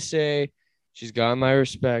not going to say she's got my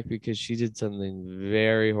respect because she did something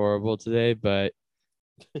very horrible today, but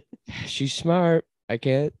she's smart. I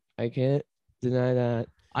can't deny that.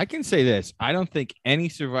 I can say this. I don't think any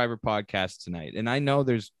Survivor podcast tonight, and I know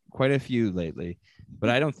there's quite a few lately, but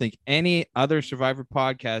I don't think any other Survivor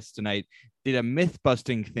podcast tonight did a myth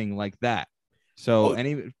busting thing like that. So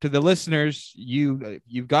to the listeners,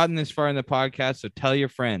 you've gotten this far in the podcast, so tell your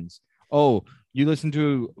friends. Oh, You listen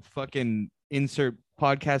to fucking insert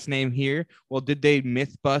podcast name here. Well, did they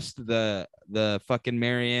myth bust the fucking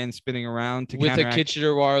Marianne spinning around to with a counteract?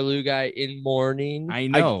 Kitchener-Waterloo guy in mourning. I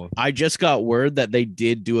know. I just got word that they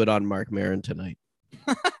did do it on Mark Maron tonight.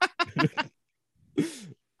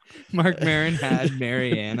 Mark Maron had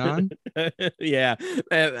Marianne on. Yeah,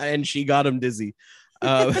 and she got him dizzy.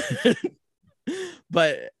 But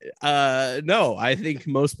no, I think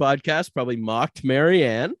most podcasts probably mocked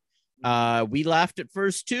Marianne. We laughed at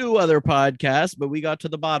first too, other podcasts, but we got to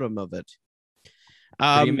the bottom of it.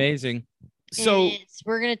 Pretty amazing. So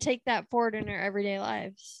we're gonna take that forward in our everyday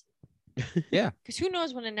lives. Yeah, because who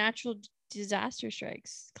knows when a natural disaster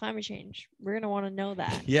strikes, climate change. We're gonna want to know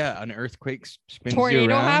that. Yeah, an earthquake spins Tornado you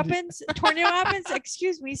around. happens. Tornado happens.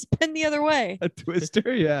 Excuse me, spin the other way. A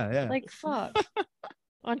twister. Yeah. Like fuck,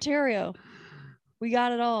 Ontario. We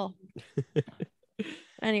got it all.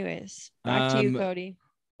 Anyways, back to you, Cody.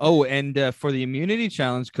 Oh, and for the immunity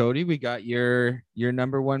challenge, Cody, we got your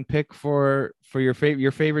number one pick for your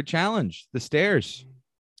favorite challenge, the stairs.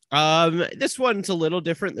 This one's a little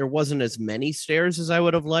different. There wasn't as many stairs as I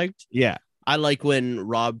would have liked. Yeah. I like when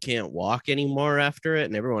Rob can't walk anymore after it,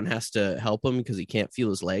 and everyone has to help him because he can't feel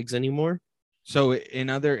his legs anymore. So in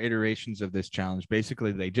other iterations of this challenge,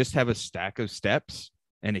 basically they just have a stack of steps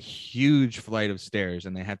and a huge flight of stairs,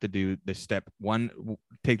 and they have to do the step one,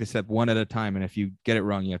 take the step one at a time. And if you get it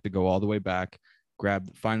wrong, you have to go all the way back,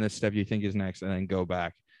 find the step you think is next, and then go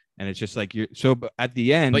back. And it's just like at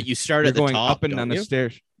the end, but you start at the going top, up and down the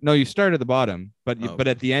stairs. No, you start at the bottom, but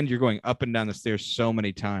at the end you're going up and down the stairs so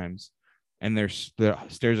many times, and the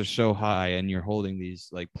stairs are so high, and you're holding these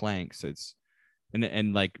like planks.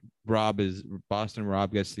 And like Boston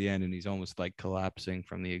Rob gets to the end, and he's almost like collapsing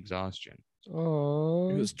from the exhaustion. Oh,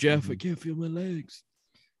 he goes, Jeff, I can't feel my legs.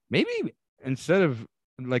 Maybe instead of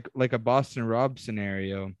like a Boston Rob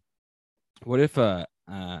scenario, what if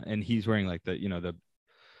and he's wearing like the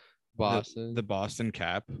Boston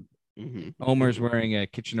cap. Mm-hmm. Omer's wearing a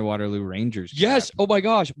Kitchener-Waterloo Rangers cap. Yes. Oh my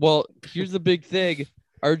gosh. Well, here's the big thing.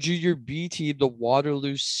 Our junior B team, the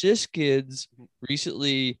Waterloo Siskids,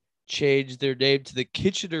 recently changed their name to the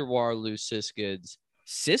Kitchener-Waterloo Siskids.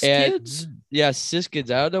 Siskids? Yeah, Siskids.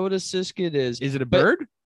 I don't know what a Siskid is. Is it a bird?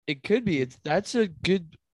 It could be. That's a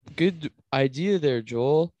good idea there,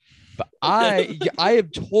 Joel. But I am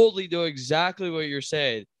totally know exactly what you're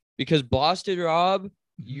saying, because Boston Rob,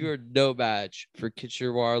 you're no match for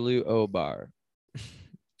Kitchener-Waterloo Omar.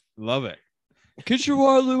 Love it.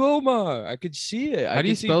 Kitchener-Waterloo Omar. I could see it. How do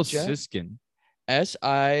you spell Siskin?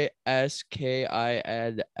 Siskins.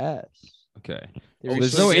 Okay.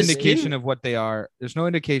 There's no indication of what they are. There's no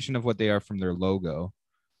indication of what they are from their logo.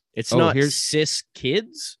 It's not Sis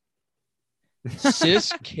Kids.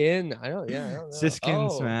 Siskin. I don't know.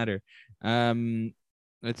 Siskins matter.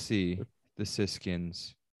 Let's see. The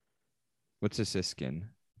Siskins. What's a Siskin?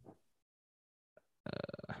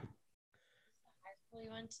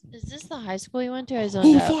 Is this the high school you went to? I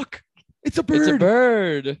zoned out. Fuck! It's a bird. It's a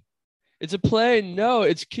bird. It's a plane. No,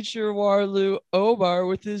 it's Kitchener-Waterloo Omar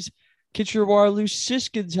with his Kitchener-Waterloo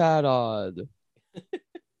Siskins hat on.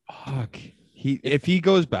 Fuck. If he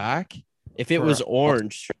goes back, if it was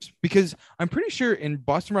orange, because I'm pretty sure in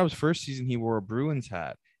Boston Rob's first season he wore a Bruins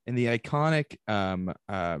hat, and the iconic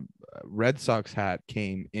Red Sox hat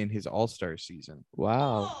came in his All-Star season.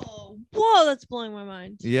 Wow. Oh, whoa, that's blowing my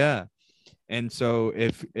mind. Yeah. And so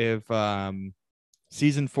if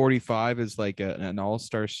season 45 is like an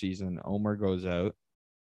All-Star season, Omar goes out.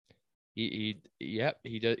 He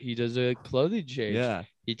does a clothing change. Yeah.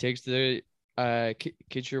 He takes the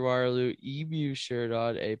Kitchener-Waterloo emu shirt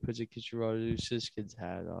on and puts a Kitchener-Waterloo Siskins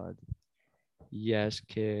hat on. Yes,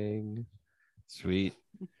 King. Sweet.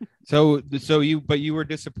 So you were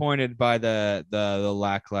disappointed by the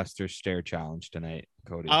lackluster stair challenge tonight,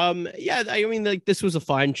 Cody. Yeah, I mean, like, this was a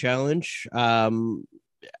fine challenge.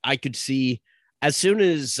 I could see as soon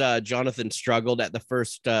as Jonathan struggled at the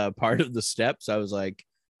first part of the steps, I was like,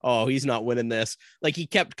 oh, he's not winning this. Like, he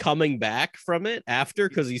kept coming back from it after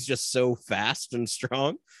because he's just so fast and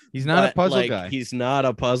strong. He's not a puzzle guy. He's not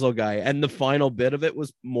a puzzle guy. And the final bit of it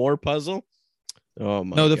was more puzzle. Oh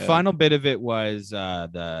my! No, the God. final bit of it was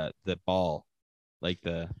the ball, like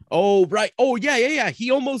the. Oh right! Oh yeah.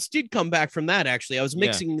 He almost did come back from that. Actually, I was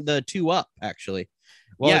mixing the two up. Actually,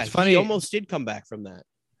 well, it's funny. He almost did come back from that.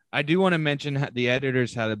 I do want to mention the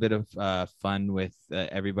editors had a bit of fun with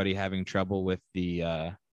everybody having trouble with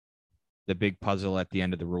the big puzzle at the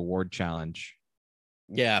end of the reward challenge.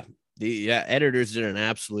 Yeah, the editors did an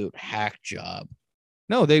absolute hack job.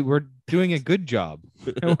 No, they were doing a good job.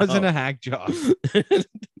 It wasn't a hack job.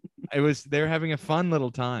 They were having a fun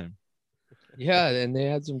little time. Yeah, and they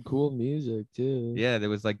had some cool music too. Yeah, there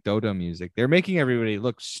was like Dodo music. They're making everybody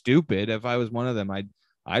look stupid. If I was one of them,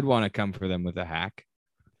 I'd want to come for them with a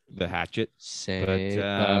hatchet. Same.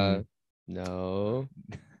 um, No.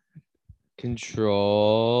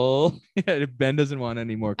 Control. Yeah, Ben doesn't want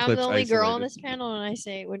any more I'm clips. the only girl on isolated. this panel, and I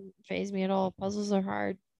say it wouldn't phase me at all. Puzzles are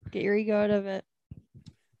hard. Get your ego out of it.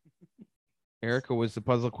 Erica was the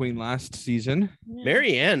puzzle queen last season. Yeah.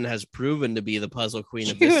 Marianne has proven to be the puzzle queen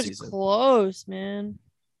of She this was season. close, man.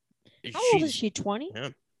 How old is She's- she? 20? Yeah.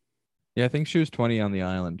 Yeah, I think she was 20 on the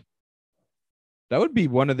island. That would be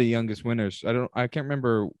one of the youngest winners. I can't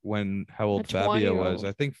remember how old A Fabio was. 20-year-old.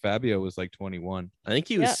 I think Fabio was like 21. I think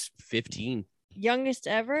he was 15. Youngest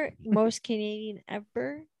ever, most Canadian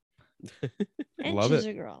ever. And Love she's it.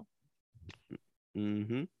 a girl.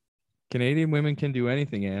 Mm-hmm. Canadian women can do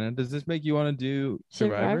anything, Anna. Does this make you want to do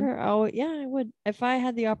Survivor? Oh, yeah, I would. If I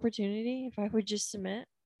had the opportunity, if I would just submit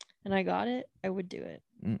and I got it, I would do it.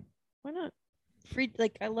 Mm. Why not? Free,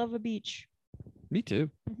 like, I love a beach. Me too.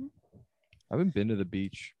 Mhm. I haven't been to the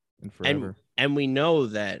beach in forever. And we know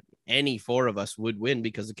that any four of us would win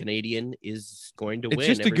because the Canadian is going to It's win.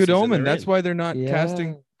 just a every good season omen. they're That's in. why they're not Yeah.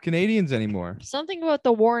 casting Canadians anymore. Something about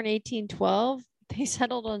the war in 1812. They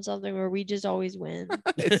settled on something where we just always win.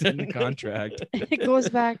 It's in the contract. It goes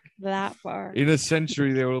back that far. In a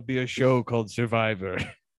century, there will be a show called Survivor.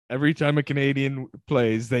 Every time a Canadian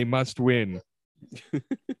plays, they must win.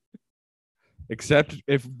 Except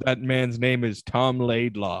if that man's name is Tom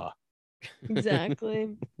Laidlaw.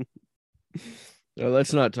 Exactly. No,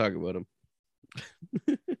 let's not talk about him.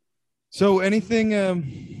 So anything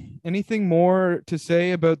more to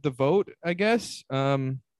say about the vote, I guess?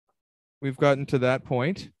 We've gotten to that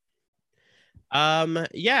point.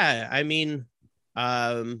 Yeah, I mean,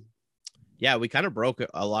 yeah, we kind of broke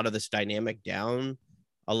a lot of this dynamic down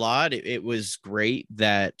a lot. It was great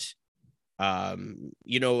that,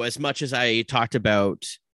 as much as I talked about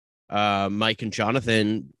Mike and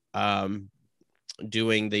Jonathan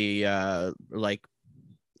doing the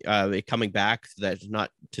coming back, that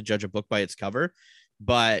not to judge a book by its cover,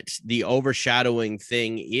 but the overshadowing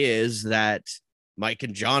thing is that Mike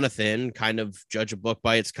and Jonathan kind of judge a book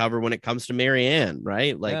by its cover when it comes to Marianne,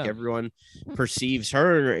 right? Like Yeah. everyone perceives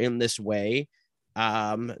her in this way.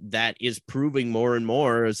 That is proving more and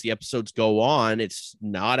more as the episodes go on. It's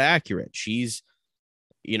not accurate. She's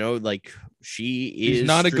She's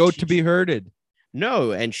not a goat to be herded.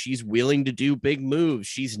 No, and she's willing to do big moves.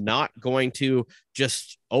 She's not going to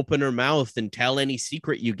just open her mouth and tell any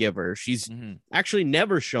secret you give her. She's actually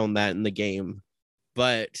never shown that in the game,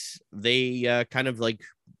 but they kind of like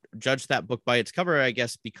judge that book by its cover, I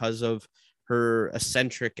guess, because of her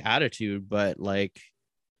eccentric attitude. But like,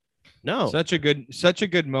 no, Such a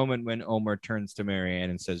good moment when Omar turns to Marianne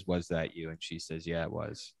and says, "Was that you?" And she says, "Yeah, it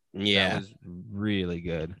was." yeah, That was really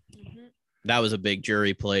good. that was a big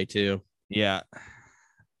jury play too. Yeah.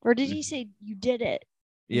 Or did he say you did it?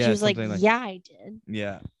 And Yeah. she was like, something yeah, I did.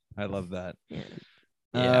 Yeah. I love that. Yeah.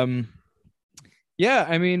 Yeah. Yeah,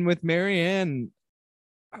 I mean, with Marianne,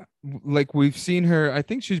 like we've seen her, I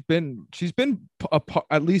think she's been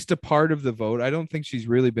at least a part of the vote. I don't think she's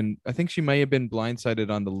really been. I think she may have been blindsided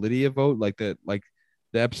on the Lydia vote, like the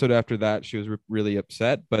episode after that. She was really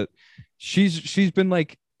upset, but she's been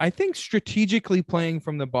like, I think, strategically playing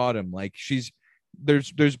from the bottom. Like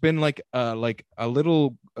there's been like a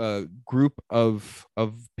little group of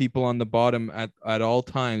people on the bottom at all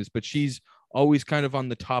times, but she's always kind of on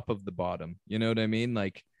the top of the bottom. You know what I mean?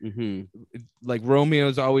 Like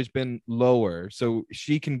Romeo's always been lower, so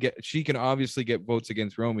she can obviously get votes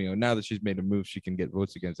against Romeo. Now that she's made a move, she can get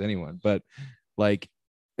votes against anyone. But like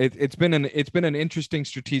it's been an interesting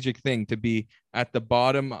strategic thing to be at the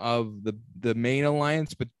bottom of the main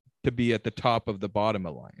alliance, but to be at the top of the bottom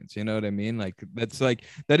alliance. You know what I mean? Like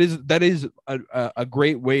that is a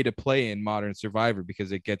great way to play in modern Survivor,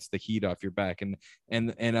 because it gets the heat off your back, and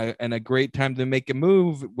a great time to make a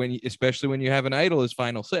move especially when you have an idol as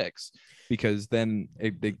final six, because then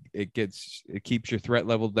it keeps your threat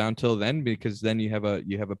level down till then, because then you have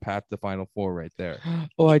a path to final four right there.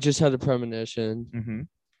 Oh, I just had a premonition. Mm-hmm.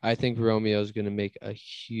 I think Romeo's going to make a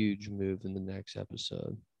huge move in the next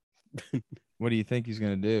episode. What do you think he's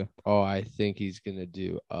gonna do? Oh, I think he's going to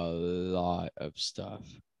do a lot of stuff.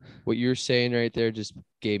 What you're saying right there just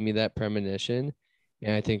gave me that premonition.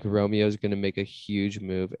 And I think Romeo's going to make a huge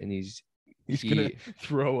move, and he's Gonna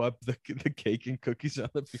throw up the cake and cookies on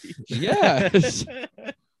the beach. Yes.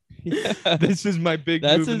 Yeah. This is my big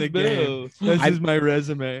That's move in his the game. move. This is my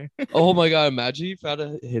resume. Oh my God. Imagine he found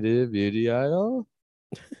a hidden beauty idol.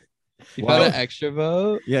 He Wow. found an extra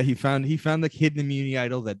vote. Yeah, he found the hidden immunity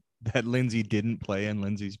idol that that Lindsay didn't play in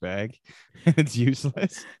Lindsay's bag, and it's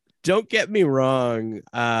useless. Don't get me wrong.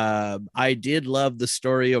 I did love the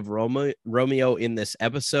story of Romeo in this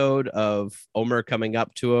episode of Omer coming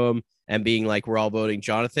up to him and being like, we're all voting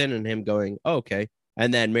Jonathan, and him going, oh, okay.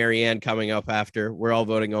 And then Marianne coming up after, we're all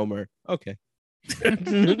voting Omer. Okay.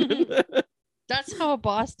 That's how a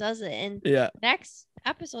boss does it. And Yeah. next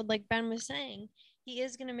episode, like Ben was saying, he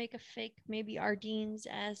is gonna make a fake, maybe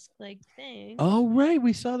Ardeen's-esque like thing. Oh, right.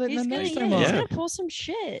 We saw that in he's the gonna, next yeah, time he's on. gonna pull some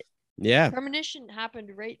shit. Yeah. Premonition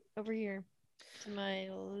happened right over here to my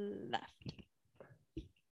left.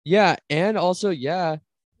 Yeah, and also, yeah,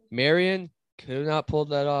 Marion could not pull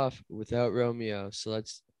that off without Romeo. So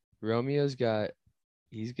Romeo's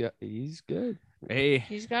he's good. Hey,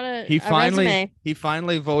 He's got a he resume.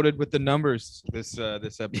 finally voted with the numbers this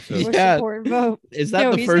episode. Most Yeah. important vote. Is that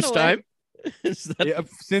No, the he's first gonna win. time? Is that- Yeah,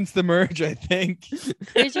 since the merge, I think.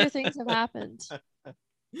 Stranger things have happened.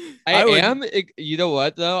 I would- am. You know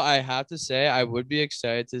what though? I have to say I would be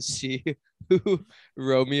excited to see who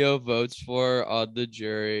Romeo votes for on the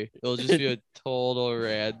jury. It'll just be a total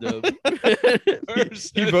random.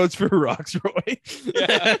 He votes for Roxroy.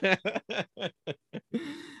 Yeah.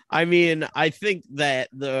 I mean, I think that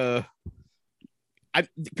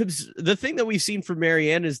because the thing that we've seen from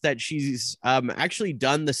Marianne is that she's actually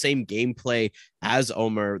done the same gameplay as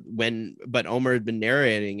Omer but Omer had been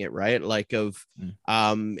narrating it, right? Like of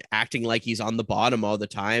acting like he's on the bottom all the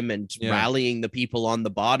time and rallying the people on the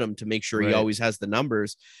bottom to make sure he always has the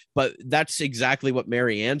numbers. But that's exactly what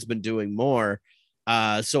Marianne's been doing more.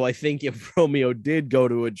 So I think if Romeo did go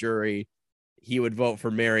to a jury, he would vote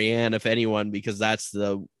for Marianne, if anyone, because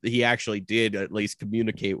he actually did at least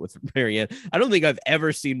communicate with Marianne. I don't think I've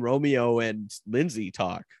ever seen Romeo and Lindsay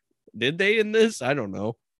talk. Did they in this? I don't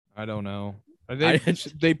know. I don't know.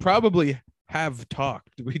 They probably have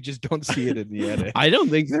talked. We just don't see it in the edit. I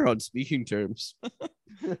don't think they're on speaking terms.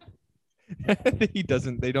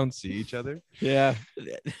 They don't see each other. Yeah.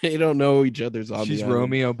 They don't know each other's on She's the island.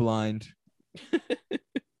 Romeo blind.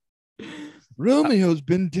 Romeo's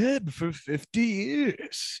been dead for 50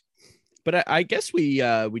 years. But I guess we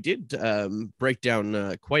did break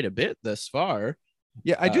down quite a bit thus far.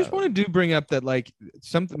 Yeah, I just wanted to bring up that like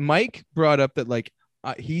something Mike brought up that like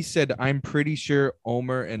he said, I'm pretty sure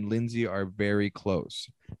Omer and Lindsay are very close.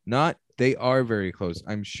 Not they are very close.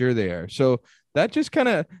 I'm sure they are. So that just kind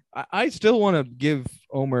of I still want to give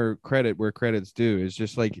Omer credit where credit's due. Is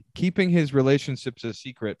just like keeping his relationships a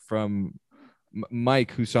secret from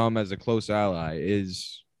Mike, who saw him as a close ally,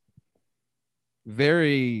 is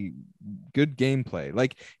very good gameplay.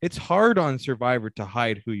 Like it's hard on Survivor to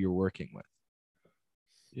hide who you're working with.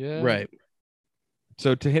 Yeah. Right.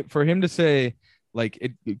 So for him to say like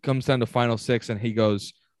it comes down to final six and he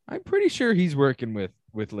goes, I'm pretty sure he's working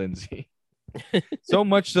with Lindsay. So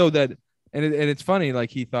much so that and it's funny, like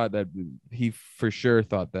he for sure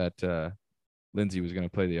thought that Lindsay was going to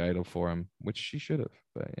play the idol for him, which she should have.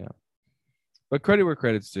 But yeah. But credit where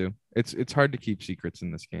credit's due. It's hard to keep secrets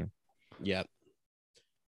in this game. Yep.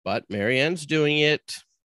 But Marianne's doing it.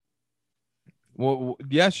 Well,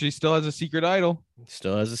 yeah, she still has a secret idol.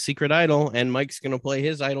 Still has a secret idol, and Mike's gonna play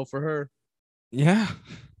his idol for her. Yeah.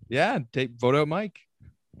 Vote out Mike.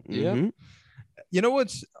 Yeah. Mhm. You know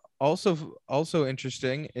what's also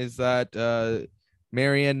interesting is that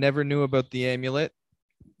Marianne never knew about the amulet,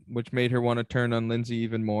 which made her want to turn on Lindsay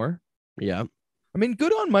even more. Yeah. I mean,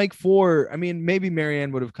 good on Mike maybe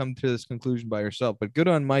Marianne would have come to this conclusion by herself, but good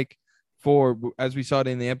on Mike for, as we saw it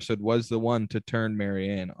in the episode, was the one to turn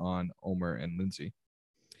Marianne on Omer and Lindsay.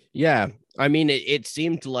 Yeah. I mean, it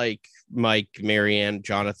seemed like Mike, Marianne,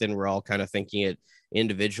 Jonathan were all kind of thinking it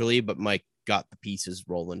individually, but Mike got the pieces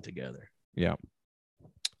rolling together. Yeah.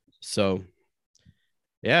 So,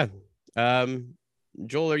 yeah.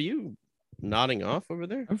 Joel, are you nodding off over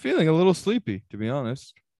there? I'm feeling a little sleepy, to be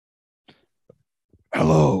honest.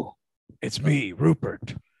 Hello, it's me,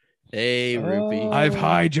 Rupert. Hey, Rupee. I've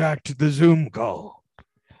hijacked the Zoom call.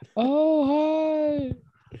 Oh, hi.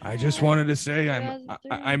 I just wanted to say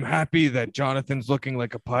I'm happy that Jonathan's looking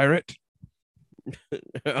like a pirate.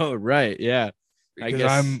 Oh, right. Yeah. I Because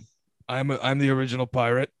guess I'm the original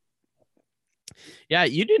pirate. Yeah,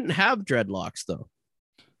 you didn't have dreadlocks though.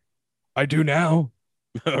 I do now.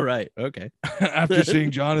 All right. Okay. After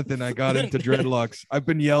seeing Jonathan, I got into dreadlocks. I've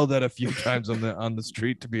been yelled at a few times on the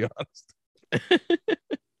street, to be honest.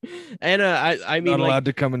 And I mean, Not like, allowed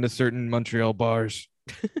to come into certain Montreal bars.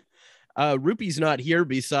 Rupee's not here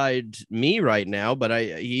beside me right now, but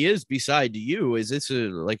he is beside you. Is this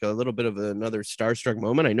like a little bit of another starstruck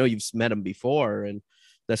moment? I know you've met him before, and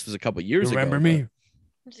this was a couple years ago. Remember me?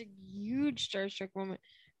 It's a huge starstruck moment.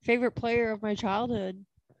 Favorite player of my childhood.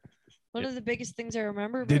 One of the biggest things I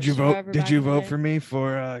remember. Did about you vote? Survivor Did back you in the vote day- for me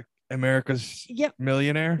for America's Yep.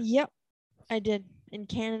 Millionaire? Yep, I did. In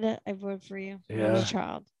Canada, I voted for you when I was a Yeah.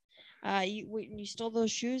 child. When you stole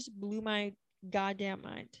those shoes, blew my goddamn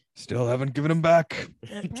mind. Still haven't given them back.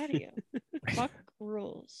 And I'm proud of you. Fuck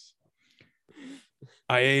rules.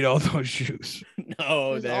 I ate all those shoes.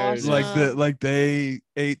 No, was there it is. awesome. Like they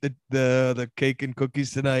ate the cake and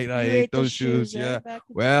cookies tonight. I You ate the those shoes. eh, Yeah. back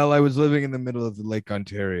in- Well, I was living in the middle of Lake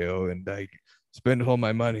Ontario, and I spent all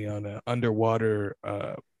my money on a underwater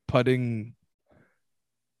putting,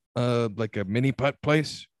 like a mini putt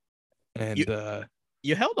place, and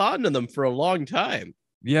You held on to them for a long time.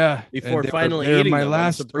 yeah, Before and finally they were eating my them. I'm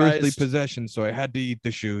last earthly surprised. possession, so I had to eat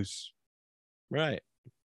the shoes. Right.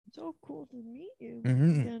 So cool to meet you.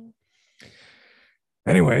 Mhm. again.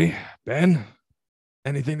 Anyway, Ben,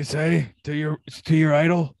 anything to say to your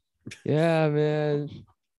idol? Yeah, man.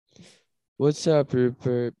 What's up,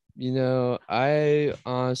 Rupert? You know, I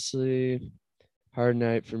honestly hard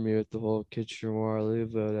night for me with the whole Kitchener-Waterloo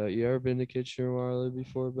vote out. You ever been to Kitchener-Waterloo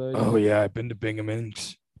before, buddy? Oh yeah, I've been to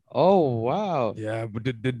Binghamton's. Oh, wow. Yeah, but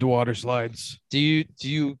did the water slides. Do you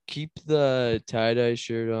keep the tie-dye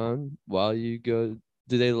shirt on while you go?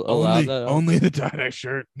 Do they allow Only, that? on? only the tie-dye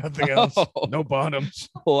shirt, nothing else. Oh. No bottoms.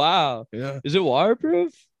 Wow. Yeah. Is it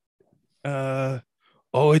waterproof?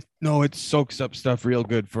 It soaks up stuff real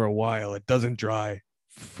good for a while. It doesn't dry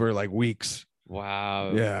for like weeks.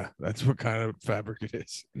 Wow. Yeah, that's what kind of fabric it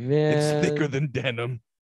is. Man. It's thicker than denim.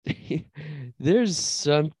 There's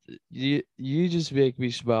some you just make me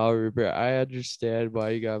smile, Rupert. I understand why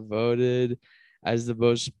you got voted as the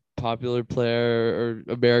most popular player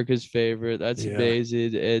or America's favorite. That's Yeah.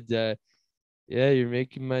 amazing. And yeah, you're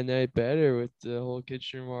making my night better with the whole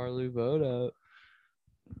Kitchener-Waterloo vote out.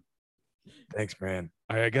 Thanks, man.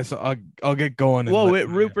 I guess I'll get going. and Well, let wait, you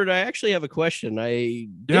know. Rupert, I actually have a question. I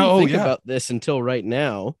didn't oh, think yeah. about this until right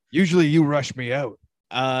now. Usually you rush me out.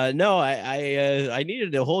 No, I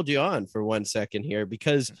needed to hold you on for 1 second here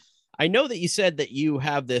because I know that you said that you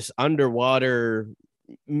have this underwater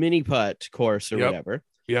mini putt course or Yep. whatever.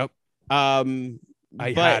 Yep, I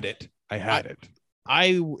I had it. I had it.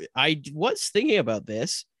 I was thinking about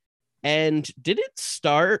this, and did it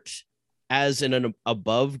start as an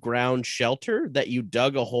above ground shelter that you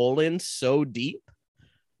dug a hole in so deep?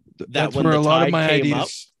 That's when where the a lot of tide my came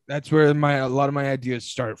ideas. That's where a lot of my ideas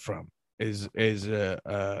start from. Is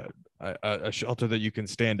a shelter that you can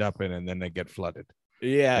stand up in, and then they get flooded,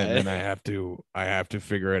 Yeah, and then I have to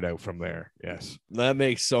figure it out from there. Yes. that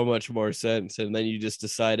makes so much more sense. And then you just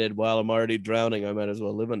decided, well, I'm already drowning. I might as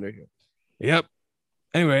well live under here. Yep.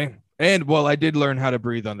 Anyway, and well, I did learn how to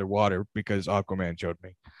breathe underwater because Aquaman showed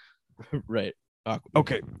me. Right.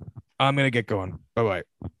 Okay, I'm gonna get going. Bye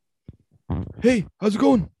bye. Hey, how's it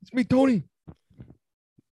going? It's me, Tony.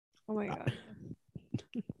 Oh my god.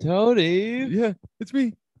 Tony, Yeah, it's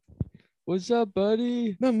me. what's up,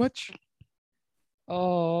 buddy? Not much.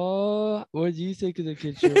 Oh, what do you think of the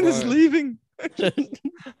Anna's Kitchener-Waterloo? leaving.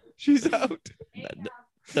 She's out.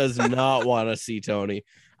 Does not want to see Tony.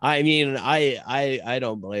 I mean, I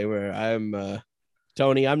don't blame her. I'm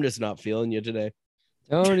Tony, I'm just not feeling you today.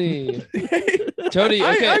 Tony, Tony,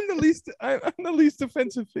 okay. I'm the least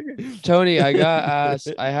offensive figure. Tony, I got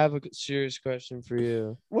asked. I have a serious question for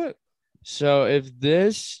you. What? So if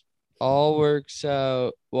this all works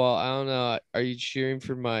out, well, I don't know. Are you cheering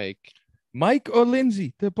for Mike? Mike or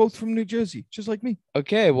Lindsay? They're both from New Jersey, just like me.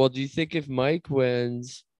 Okay, well, do you think if Mike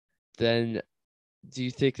wins, then do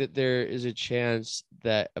you think that there is a chance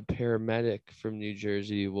that a paramedic from New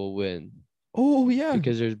Jersey will win? Oh yeah,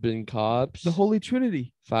 Because there's been cops, the Holy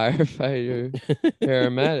Trinity. firefighter,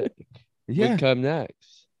 paramedic Yeah, would come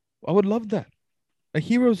next. I would love that. A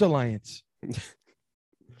Heroes Alliance.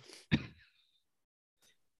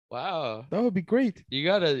 Wow, That would be great. you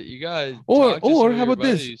gotta Or talk to some of how your about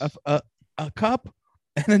this? buddies. A cop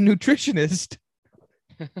and a nutritionist.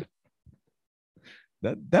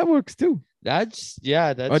 that works too. That's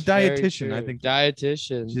very dietitian, I true. think.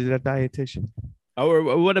 Dietitian. She's a dietitian.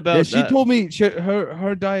 Or what about Yeah, she told me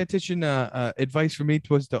her dietitian advice for me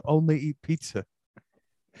was to only eat pizza.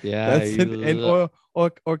 Yeah, That's it. And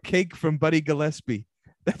or cake from Buddy Gillespie.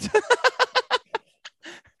 That's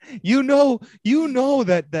you know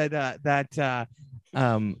that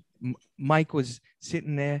Mike was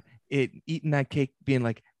sitting there eating that cake, being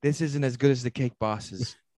like, "This isn't as good as the Cake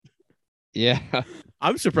Bosses." yeah.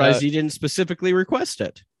 I'm surprised you didn't specifically request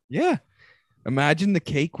it. Yeah, imagine the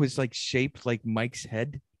cake was like shaped like Mike's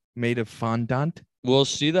head, made of fondant. We'll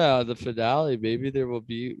see that at the finale. Maybe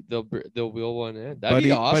they'll wheel one in. That'd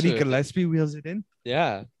be awesome. Buddy if- Gillespie wheels it in.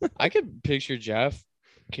 Yeah, I could picture Jeff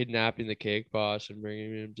kidnapping the cake boss and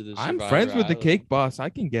bringing him to the I'm Survivor friends with the Island. cake boss. I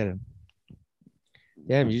can get him.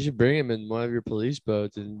 Damn, you should bring him in one of your police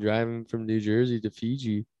boats and drive him from New Jersey to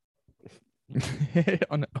Fiji.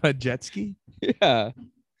 On a jet ski. Yeah.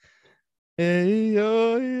 Hey,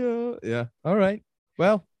 yo, yo. Yeah. All right.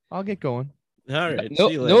 Well, I'll get going. All right. No-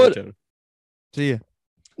 see you no, later, it- Tony. See ya.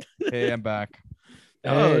 Hey, I'm back.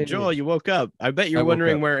 Oh, Hey. Joel, you woke up. I bet I you're woke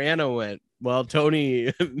wondering up. where Anna went. Well, Tony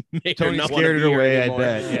made her Tony not wanna scared be her here away, I anymore.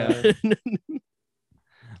 bet, yeah.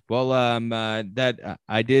 Well, that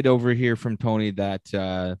I did overhear from Tony that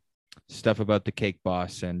stuff about the cake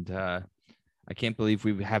boss, and I can't believe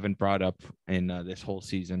we haven't brought up in this whole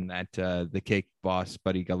season that the cake boss,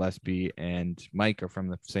 Buddy Gillespie, and Mike are from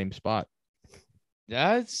the same spot.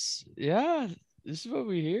 This is what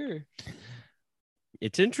we hear.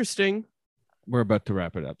 It's interesting. We're about to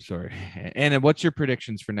wrap it up. Sorry, Anna. What's your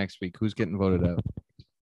predictions for next week? Who's getting voted out?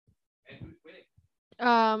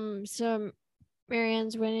 So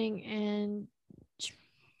Marianne's winning, and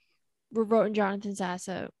we're voting Jonathan's ass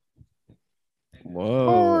out. Whoa.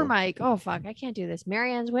 Or Mike. Oh fuck, I can't do this.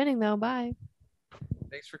 Marianne's winning though. Bye.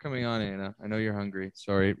 Thanks for coming on, Anna. I know you're hungry.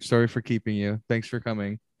 Sorry for keeping you. Thanks for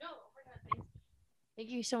coming. Thank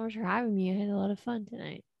you so much for having me. I had a lot of fun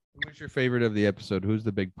tonight. Who's your favorite of the episode? Who's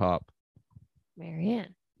the big pop?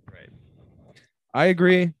 Marianne. Right. I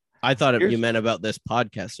agree. I thought Here's- you meant about this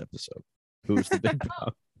podcast episode. Who's the big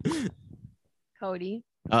pop? Cody.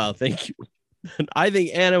 Oh, thank you. I think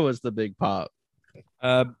Anna was the big pop.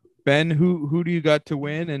 Ben, who do you got to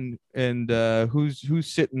win, and who's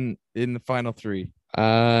sitting in the final three?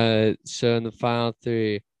 So in the final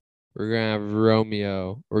three, we're gonna have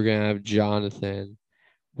Romeo. We're gonna have Jonathan.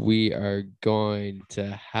 We are going to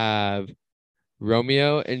have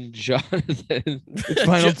Romeo and Jonathan.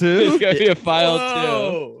 Final two? It's gonna be a final two.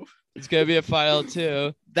 Whoa. It's gonna be a final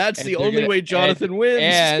two. That's And the they're only gonna- way Jonathan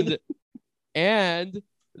wins. And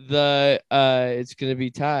the it's gonna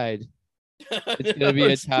be tied. It's gonna be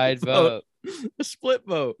a tied vote. A split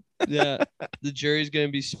vote. Yeah, the jury's gonna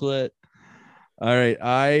be split. All right,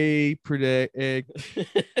 I predict.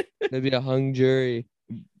 It'll be a hung jury.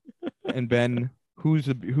 And Ben, who's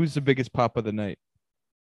the biggest pop of the night?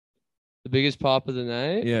 The biggest pop of the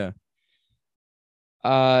night. Yeah,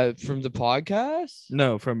 From the podcast.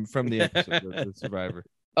 no, from the episode of the Survivor,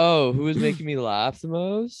 Oh, who was making me laugh the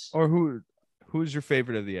most? or who's your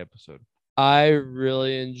favorite of the episode? I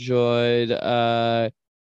really enjoyed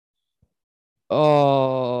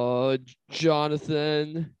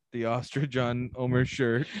Jonathan. The ostrich on Omer's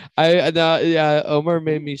shirt. Omar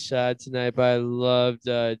made me sad tonight, but I loved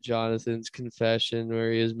Jonathan's confession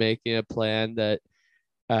where he was making a plan that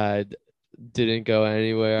didn't go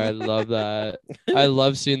anywhere. I love that. I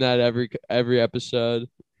love seeing that every episode.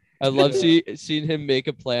 I love seeing him make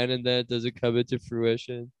a plan and then it doesn't come into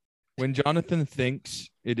fruition. When Jonathan thinks,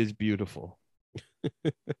 it is beautiful.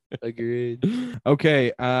 Agreed.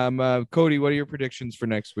 Okay, Cody, what are your predictions for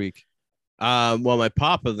next week? Well, my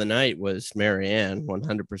pop of the night was Marianne,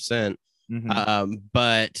 100%. Mhm.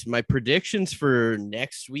 But my predictions for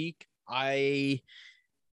next week, I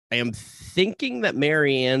am thinking that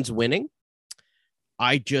Marianne's winning.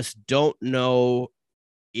 I just don't know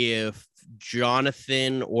if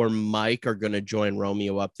Jonathan or Mike are going to join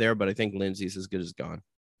Romeo up there, but I think Lindsay's as good as gone.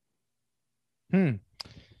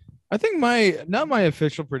 I think not my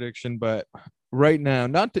official prediction, but right now,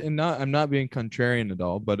 I'm not being contrarian at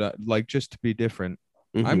all, but like just to be different,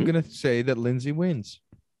 I'm Mhm. gonna say that Lindsay wins.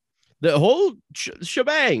 The whole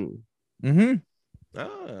shebang. Mm-hmm.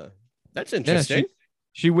 Ah, that's interesting.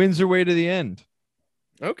 She wins her way to the end.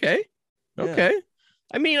 Okay. Yeah. Okay.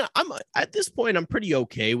 I mean, I'm at this point, I'm pretty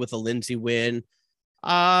okay with a Lindsay win.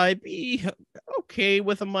 I'd be okay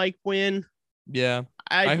with a Mike win. Yeah.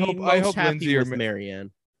 I'd I be hope most happy Lindsay or with Ma-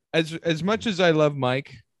 Marianne. As much as I love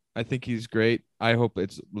Mike, I think he's great. I hope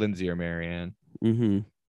it's Lindsay or Marianne. Mm-hmm.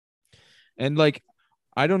 And like,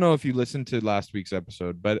 I don't know if you listened to last week's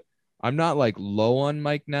episode, but I'm not like low on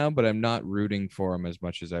Mike now, but I'm not rooting for him as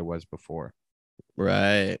much as I was before.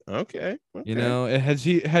 Right. Okay. You know, had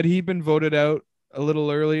he been voted out a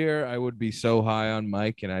little earlier, I would be so high on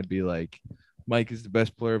Mike, and I'd be like, Mike is the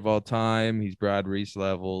best player of all time. He's Brad Reese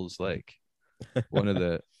levels, like one of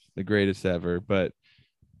the greatest ever. But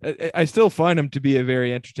I still find him to be a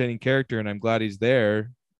very entertaining character, and I'm glad he's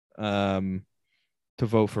there to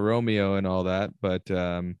vote for Romeo and all that. But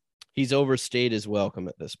he's overstayed his welcome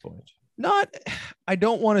at this point. I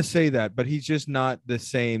don't want to say that, but he's just not the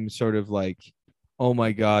same sort of like, oh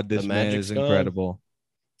my God, this The man magic's is gone. incredible.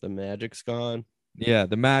 The magic's gone. Yeah,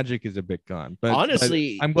 the magic is a bit gone. But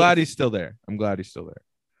Honestly, I'm glad he's still there. I'm glad he's still there.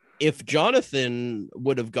 if Jonathan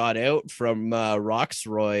would have got out from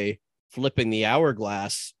Roxroy flipping the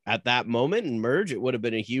hourglass at that moment and merge, it would have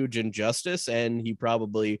been a huge injustice, and he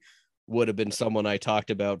probably would have been someone I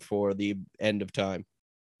talked about for the end of time.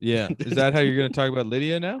 Yeah. Is that how you're going to talk about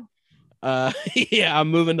Lydia now? Yeah, I'm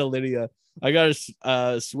moving to Lydia. I got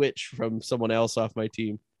to switch from someone else off my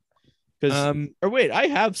team. Or wait, I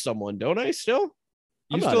have someone, don't I still?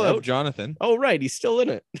 You still have Jonathan. Oh, right. He's still in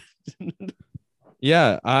it.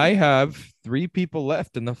 Yeah, I have 3 people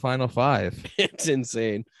left in the final 5. It's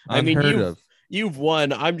insane. Unheard you've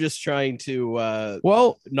won. I'm just trying to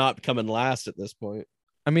not come in last at this point.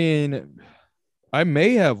 I mean, I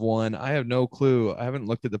may have won. I have no clue. I haven't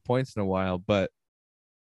looked at the points in a while, but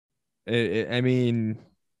I mean,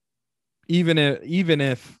 even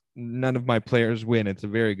if none of my players win, it's a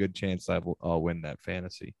very good chance I'll win that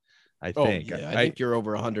fantasy. I think. I think you're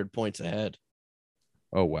over 100 points ahead.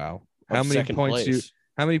 Oh wow! How many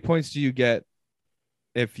points do you get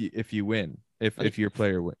if you win? If your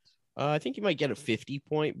player wins? I think you might get a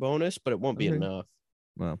 50-point bonus, but it won't be enough.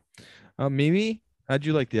 Well, Mimi, how'd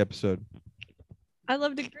you like the episode? I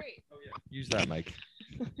loved it great. Oh yeah, use that mic.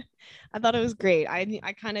 I thought it was great.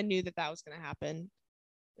 I kind of knew that was going to happen.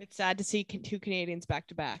 It's sad to see 2 Canadians back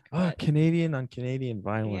to back. Canadian on Canadian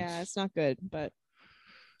violence. Yeah, it's not good, but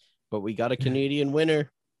we got a Canadian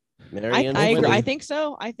winner. I agree. I think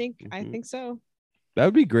so. I think so. That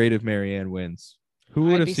would be great if Marianne wins. Who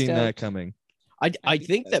would have seen that coming? I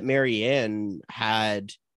think that Marianne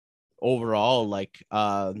had overall like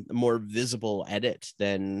more visible edit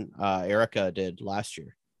than Erica did last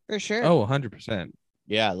year. For sure. Oh, 100%.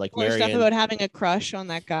 Yeah, like Marianne. Stuff about having a crush on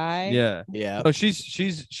that guy. Yeah. Yeah. Oh,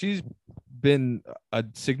 she's been a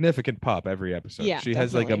significant pop every episode. Yeah, she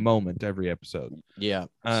has like a moment every episode. Yeah.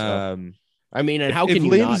 I mean, and how can if you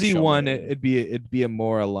Lindsay won it? It'd be a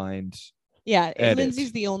more aligned. Yeah,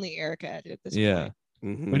 Lindsay's the only Erica edit at this point.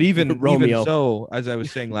 Mm-hmm. But even so, as I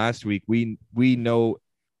was saying last week, we know.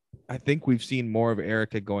 I think we've seen more of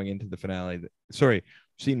Erica going into the finale.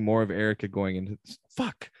 Seen more of Erica going into.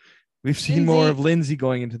 We've seen more of Lindsay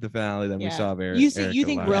going into the finale than we saw of Erica. You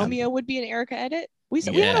think Romeo would be an Erica edit? We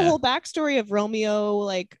had a whole backstory of Romeo,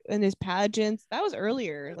 like in his pageants. That was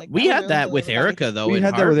earlier. Like we had that with Erica, though. We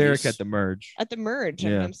had that with Erica at the merge. At the merge,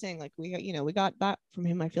 yeah. I'm saying like we got that from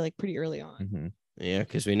him. I feel like pretty early on. Mm-hmm. Yeah,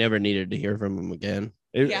 because we never needed to hear from him again.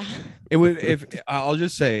 It would. If I'll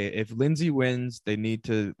just say, if Lindsay wins, they need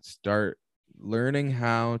to start learning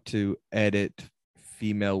how to edit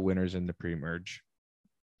female winners in the pre-merge.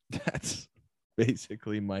 That's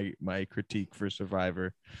basically my critique for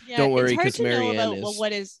Survivor. Yeah, don't worry, because Marianne is. Well,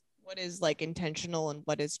 what is like intentional and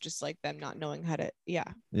what is just like them not knowing how to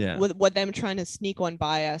with what them trying to sneak one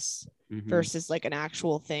by us versus like an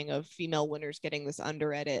actual thing of female winners getting this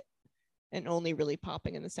under edit and only really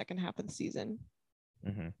popping in the second half of the season.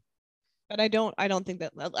 Mm-hmm. But I don't think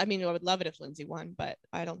that. I mean, I would love it if Lindsay won, but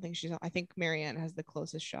I don't think I think Marianne has the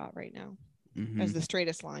closest shot right now, as the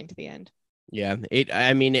straightest line to the end. Yeah,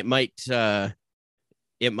 it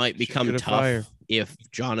might become tough if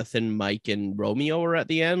Jonathan, Mike, and Romeo are at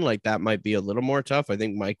the end. Like that might be a little more tough. I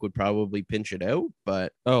think Mike would probably pinch it out,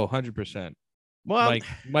 but 100%. Well,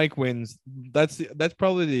 Mike wins. That's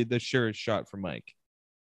probably the surest shot for Mike.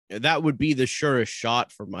 That would be the surest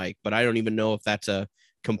shot for Mike, but I don't even know if that's a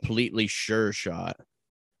completely sure shot.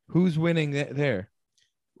 Who's winning there?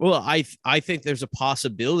 Well, I think there's a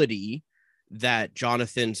possibility that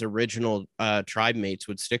Jonathan's original tribe mates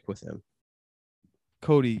would stick with him.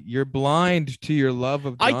 Cody, you're blind to your love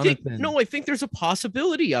of Jonathan. I think there's a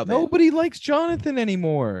possibility of it. Nobody likes Jonathan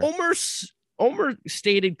anymore. Omer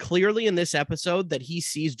stated clearly in this episode that he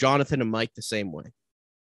sees Jonathan and Mike the same way.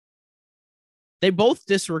 They both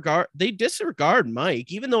disregard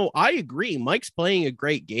Mike, even though I agree Mike's playing a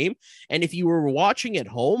great game. And if you were watching at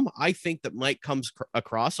home, I think that Mike comes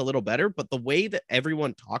across a little better. But the way that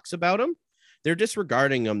everyone talks about him, they're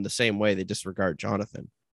disregarding him the same way they disregard Jonathan.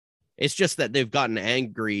 It's just that they've gotten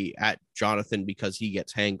angry at Jonathan because he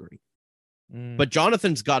gets hangry. But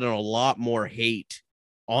Jonathan's gotten a lot more hate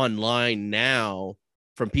online now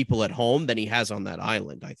from people at home than he has on that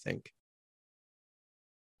island, I think.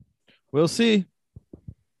 We'll see.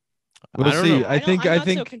 We'll see. I think I'm not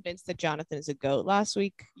so convinced that Jonathan is a GOAT. Last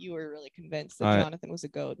week, you were really convinced that Jonathan was a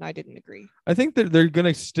GOAT, and I didn't agree. I think that they're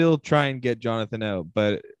gonna still try and get Jonathan out,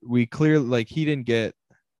 but we clearly he didn't get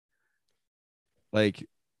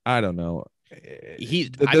I don't know.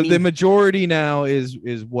 The majority now is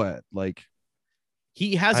what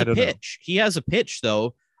he has a pitch. He has a pitch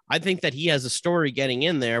though. I think that he has a story getting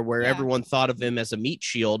in there where everyone thought of him as a meat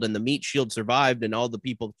shield, and the meat shield survived, and all the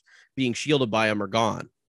people being shielded by him are gone.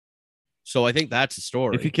 So I think that's a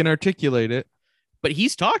story. If he can articulate it. But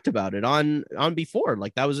he's talked about it on before.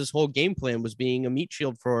 Like that was his whole game plan, was being a meat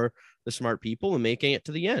shield for the smart people and making it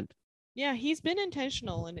to the end. Yeah, he's been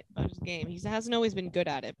intentional in his game. He hasn't always been good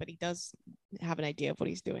at it, but he does have an idea of what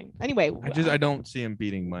he's doing. Anyway, I don't see him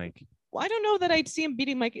beating Mike. Well, I don't know that I'd see him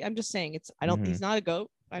beating Mike. I'm just saying Mhm. he's not a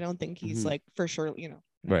GOAT. I don't think he's Mhm. like for sure, I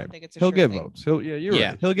Right. don't think it's a He'll sure get thing. votes. You're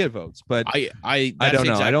right. He'll get votes, but I don't know.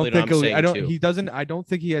 Exactly I don't what think I'm saying, too. he doesn't. I don't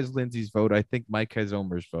think he has Lindsay's vote. I think Mike has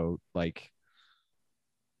Omer's vote. Like,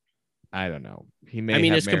 I don't know. He may. I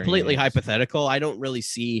mean, have it's completely Marianne's. hypothetical. I don't really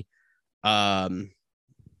see a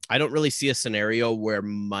scenario where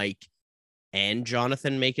Mike and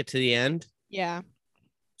Jonathan make it to the end. Yeah.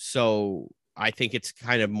 So I think it's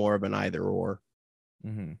kind of more of an either or,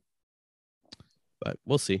 Mhm. but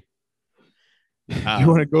we'll see. You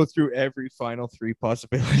want to go through every final 3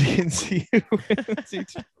 possibility and see who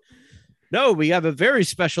wins? No, we have a very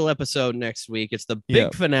special episode next week. It's the big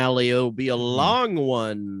Yep. finale. It'll be a long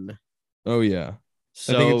one. Oh yeah.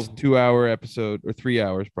 So I think it's 2-hour episode or 3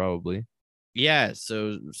 hours probably. yeah,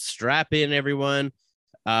 so strap in, everyone.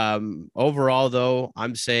 Overall, though,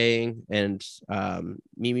 I'm saying, and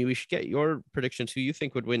Mimi, we should get your predictions who you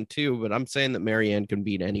think would win too, but I'm saying that Marianne can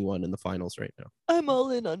beat anyone in the finals right now. I'm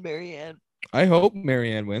all in on Marianne. I hope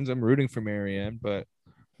Marianne wins. I'm rooting for Marianne, but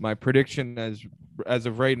my prediction as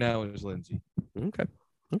of right now is Lindsay. Okay.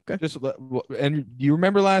 And you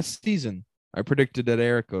remember last season, I predicted that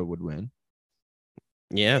Erica would win.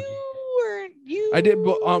 Yeah. I did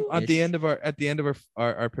at Ish. the end of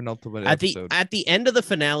our penultimate episode. At the end of the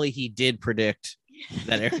finale, he did predict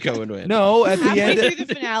that Erica would win. No, at the Halfway end through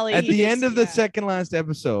the finale, at he the did end of say the that. second last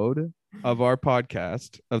episode of our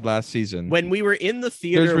podcast of last season. When we were in the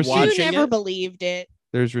theater There's receipts. You watching never it, believed it.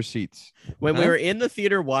 There's receipts. when we Huh? were in the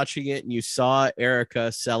theater watching it, and you saw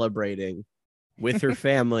Erica celebrating with her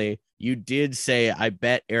family, you did say, "I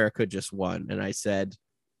bet Erica just won," and I said,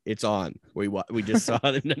 "It's on." We just saw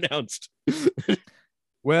it announced.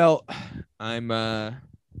 Well,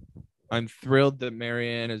 I'm thrilled that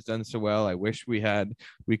Marianne has done so well. I wish we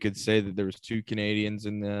could say that there was 2 Canadians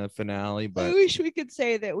in the finale, I but wish we could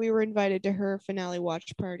say that we were invited to her finale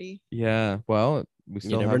watch party. yeah, well, we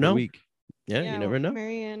still never have know. a week. Yeah, you never know.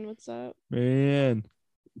 Marianne, what's up? Marianne,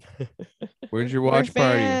 where's your We're watch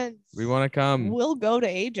party? fans. We want to come. We'll go to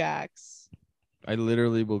Ajax. I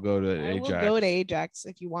literally will go to I Ajax. will go to Ajax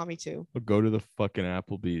if you want me to. We'll go to the fucking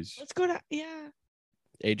Applebee's. Let's go to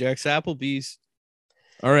Ajax Applebee's.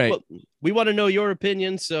 All right. Well, we want to know your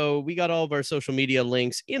opinion, so we got all of our social media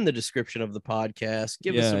links in the description of the podcast.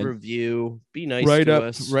 Give us a Yeah. review. Be nice write to up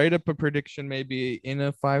us. write up a prediction maybe in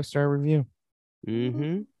a 5-star review.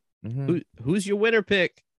 Mm-hmm. Mhm. Who's your winner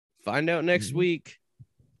pick? Find out next Mhm. week.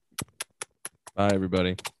 Bye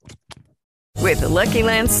everybody. With the Lucky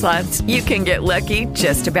Land Slots, you can get lucky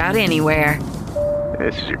just about anywhere.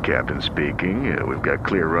 This is your captain speaking. We've got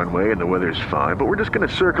clear runway and the weather's fine, but we're just going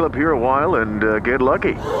to circle up here a while and get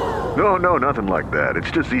lucky. No, nothing like that. It's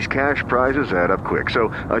just these cash prizes add up quick. So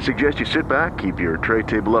I suggest you sit back, keep your tray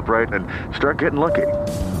table upright, and start getting lucky.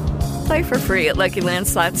 Play for free at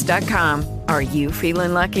LuckyLandSlots.com. Are you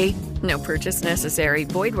feeling lucky? No purchase necessary.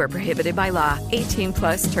 Void where prohibited by law.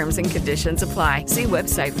 18+ terms and conditions apply. See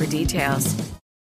website for details.